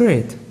Holy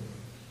Spirit,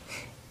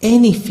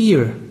 any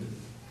fear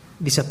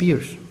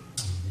disappears.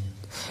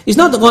 It's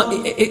not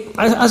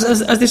as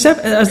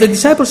the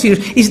disciples here.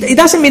 It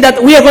doesn't mean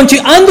that we are going to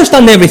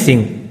understand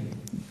everything.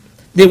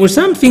 There were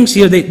some things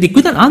here they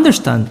couldn't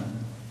understand.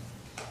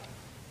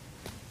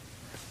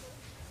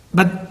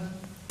 But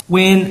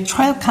when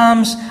trial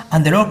comes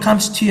and the Lord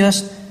comes to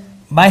us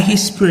by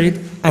his Spirit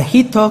and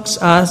he talks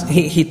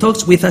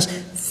with us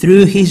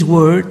through his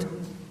word,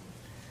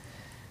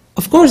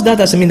 of course that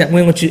doesn't mean that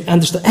we're going to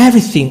understand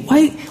everything.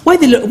 Why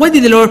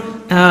did the Lord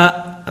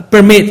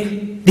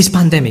permit this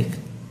pandemic?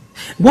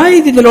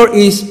 Why did the Lord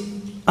is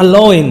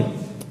allowing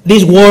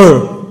this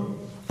war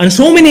and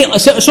so many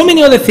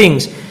other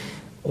things?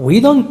 We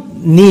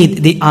don't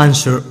need the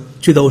answer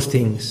to those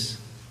things.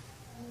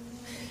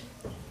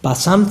 But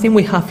something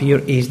we have here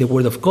is the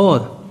Word of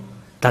God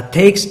that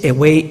takes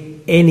away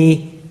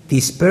any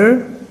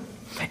despair,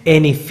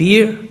 any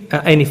fear,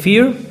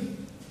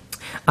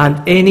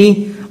 and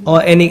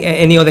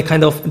any other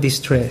kind of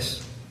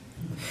distress.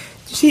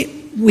 You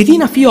see,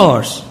 within a few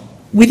hours,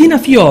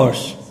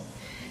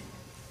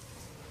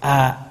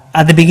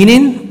 at the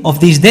beginning of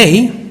this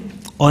day,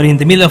 or in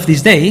the middle of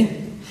this day,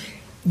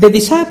 the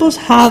disciples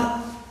had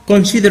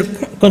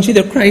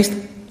considered Christ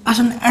as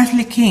an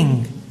earthly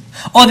king.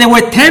 Or they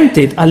were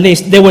tempted, at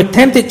least,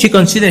 to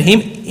consider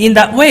him in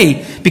that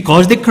way,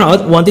 because the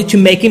crowd wanted to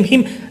make him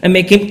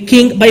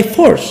king by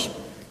force.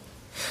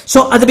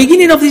 So at the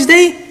beginning of this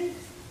day,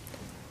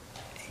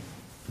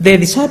 the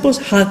disciples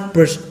had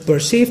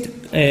perceived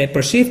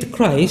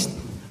Christ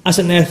as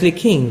an earthly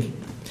king.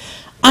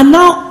 And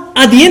now,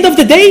 at the end of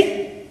the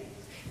day,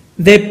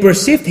 they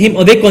perceived him,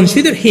 or they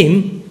considered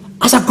him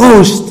as a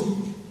ghost.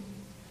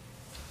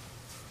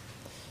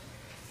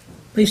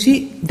 But you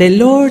see, the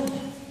Lord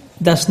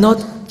does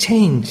not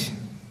change.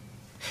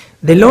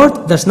 The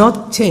Lord does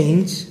not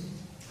change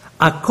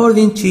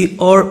according to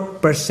our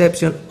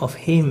perception of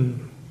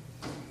him.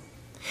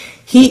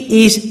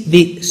 He is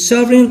the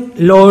sovereign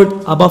Lord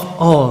above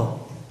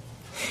all.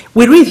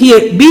 We read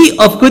here, "Be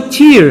of good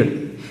cheer."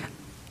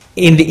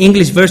 In the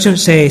English version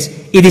says,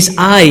 "It is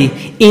I."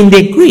 In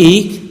the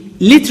Greek,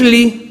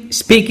 literally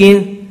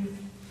speaking,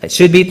 it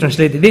should be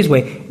translated this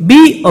way: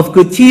 "Be of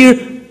good cheer,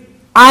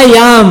 I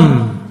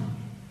am.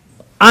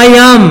 I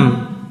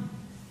am.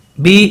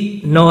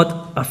 Be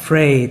not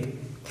afraid."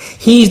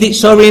 He is the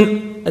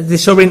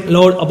sovereign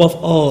Lord above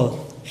all.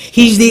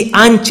 He is the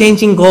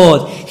unchanging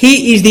God.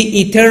 He is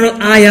the eternal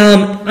I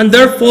am, and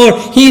therefore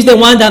he is the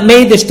one that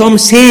made the storm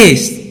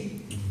cease.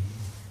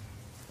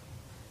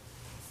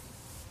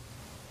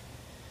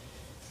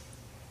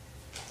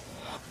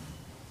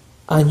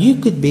 And you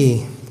could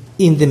be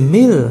in the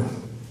middle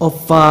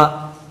of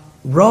a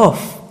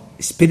rough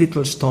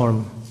spiritual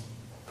storm.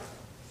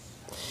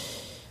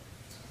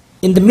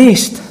 In the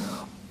midst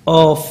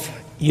of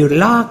your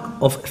lack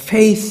of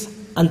faith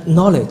and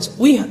knowledge.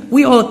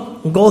 We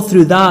all go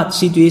through that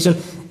situation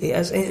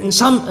in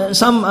some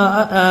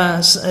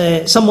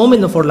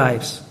moment of our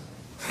lives.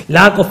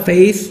 Lack of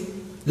faith,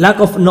 lack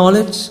of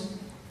knowledge,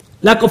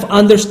 lack of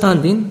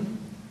understanding.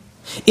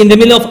 In the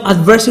middle of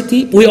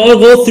adversity, we all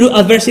go through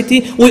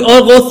adversity. We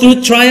all go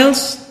through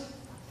trials.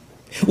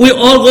 We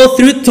all go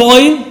through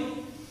toil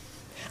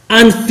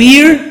and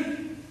fear.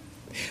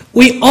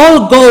 We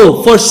all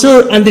go, for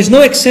sure, and there's no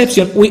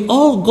exception, we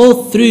all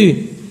go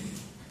through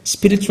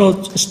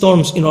spiritual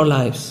storms in our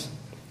lives.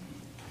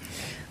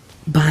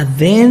 But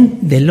then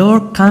the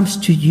Lord comes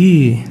to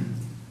you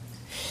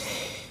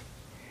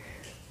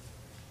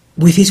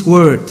with his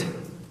word,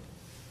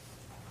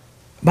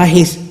 by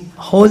his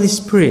Holy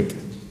Spirit,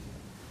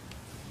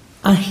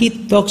 and he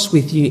talks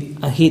with you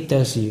and he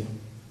tells you,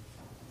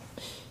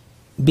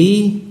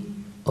 "Be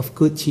of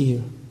good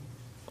cheer.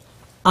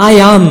 I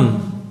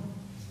am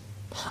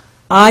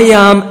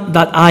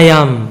that I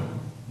am.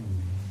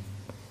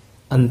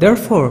 And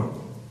therefore,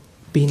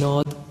 be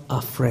not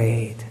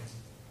afraid."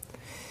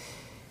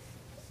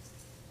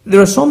 There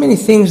are so many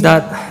things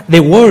that the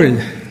world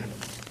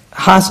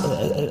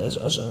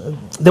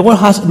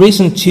has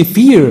reason to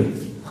fear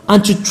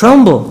and to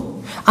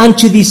tremble and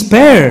to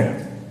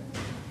despair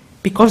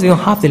because they don't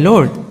have the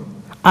Lord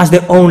as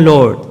their own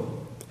Lord.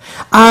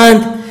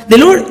 And the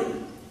Lord,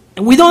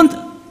 we don't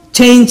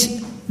change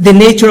the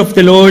nature of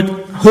the Lord,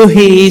 who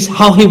he is,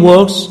 how he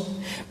works,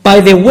 by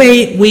the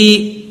way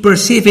we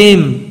perceive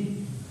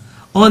him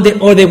or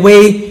the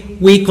way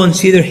we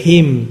consider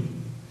him.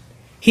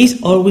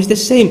 He's always the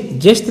same,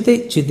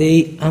 yesterday,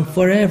 today, and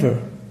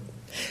forever.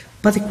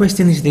 But the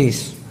question is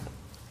this: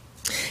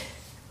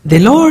 the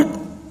Lord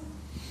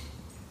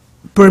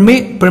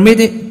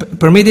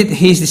permitted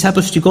his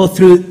disciples to go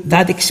through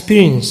that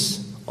experience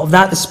of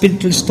that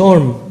spiritual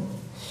storm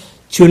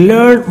to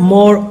learn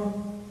more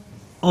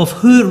of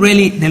who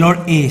really the Lord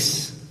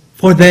is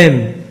for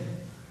them.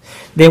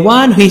 The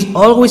one who is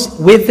always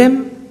with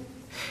them,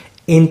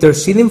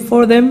 interceding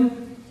for them.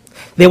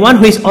 The one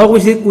who is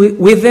always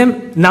with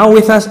them, now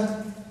with us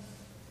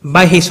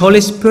by his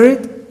Holy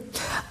Spirit.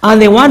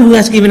 And the one who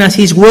has given us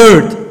his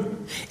word,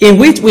 in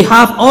which we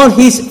have all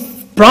his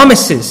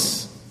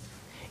promises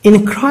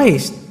in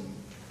Christ.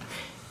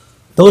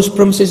 Those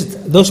promises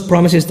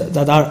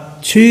that are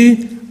true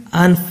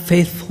and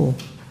faithful.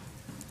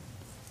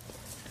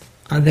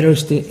 And the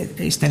Lord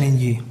is telling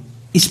you,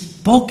 is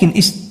talking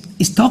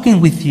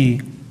with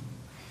you.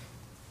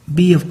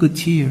 Be of good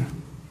cheer.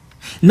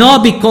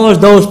 Not because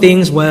those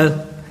things,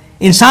 well,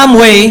 in some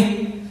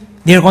way,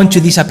 they're going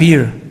to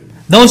disappear.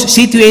 Those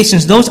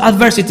situations, those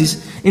adversities,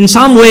 in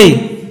some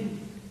way,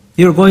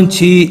 they're going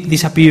to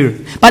disappear.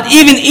 But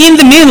even in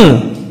the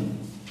middle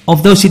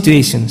of those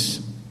situations,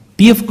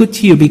 be of good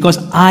cheer, because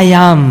I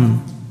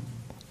am,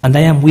 and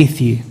I am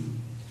with you.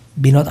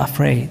 Be not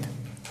afraid.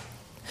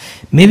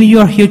 Maybe you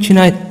are here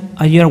tonight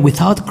and you are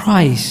without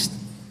Christ,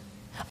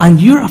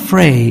 and you're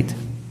afraid.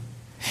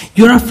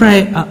 You're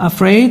afraid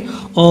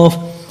of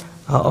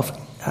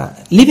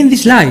living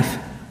this life.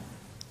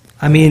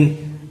 I mean,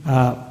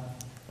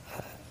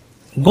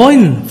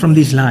 going from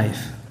this life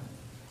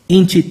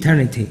into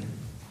eternity,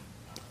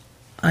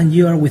 and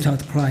you are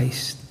without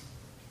Christ.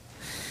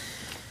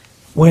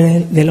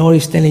 When the Lord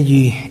is telling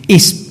you,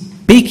 is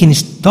speaking,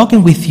 is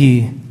talking with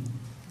you,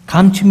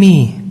 come to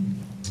me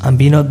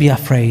and not be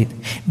afraid.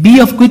 Be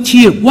of good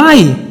cheer.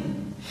 Why?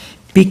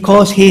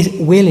 Because He is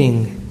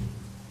willing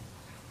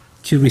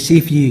to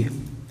receive you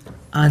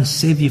and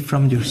save you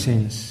from your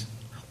sins.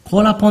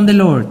 Call upon the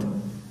Lord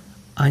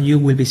and you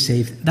will be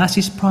saved. That's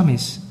His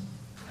promise.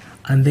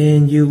 And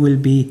then you will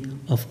be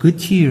of good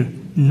cheer,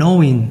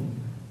 knowing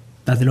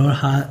that the Lord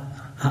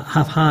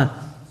have had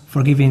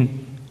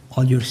forgiven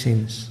all your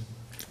sins.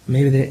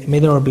 May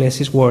the Lord bless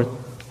His word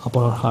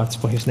upon our hearts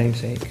for His name's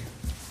sake.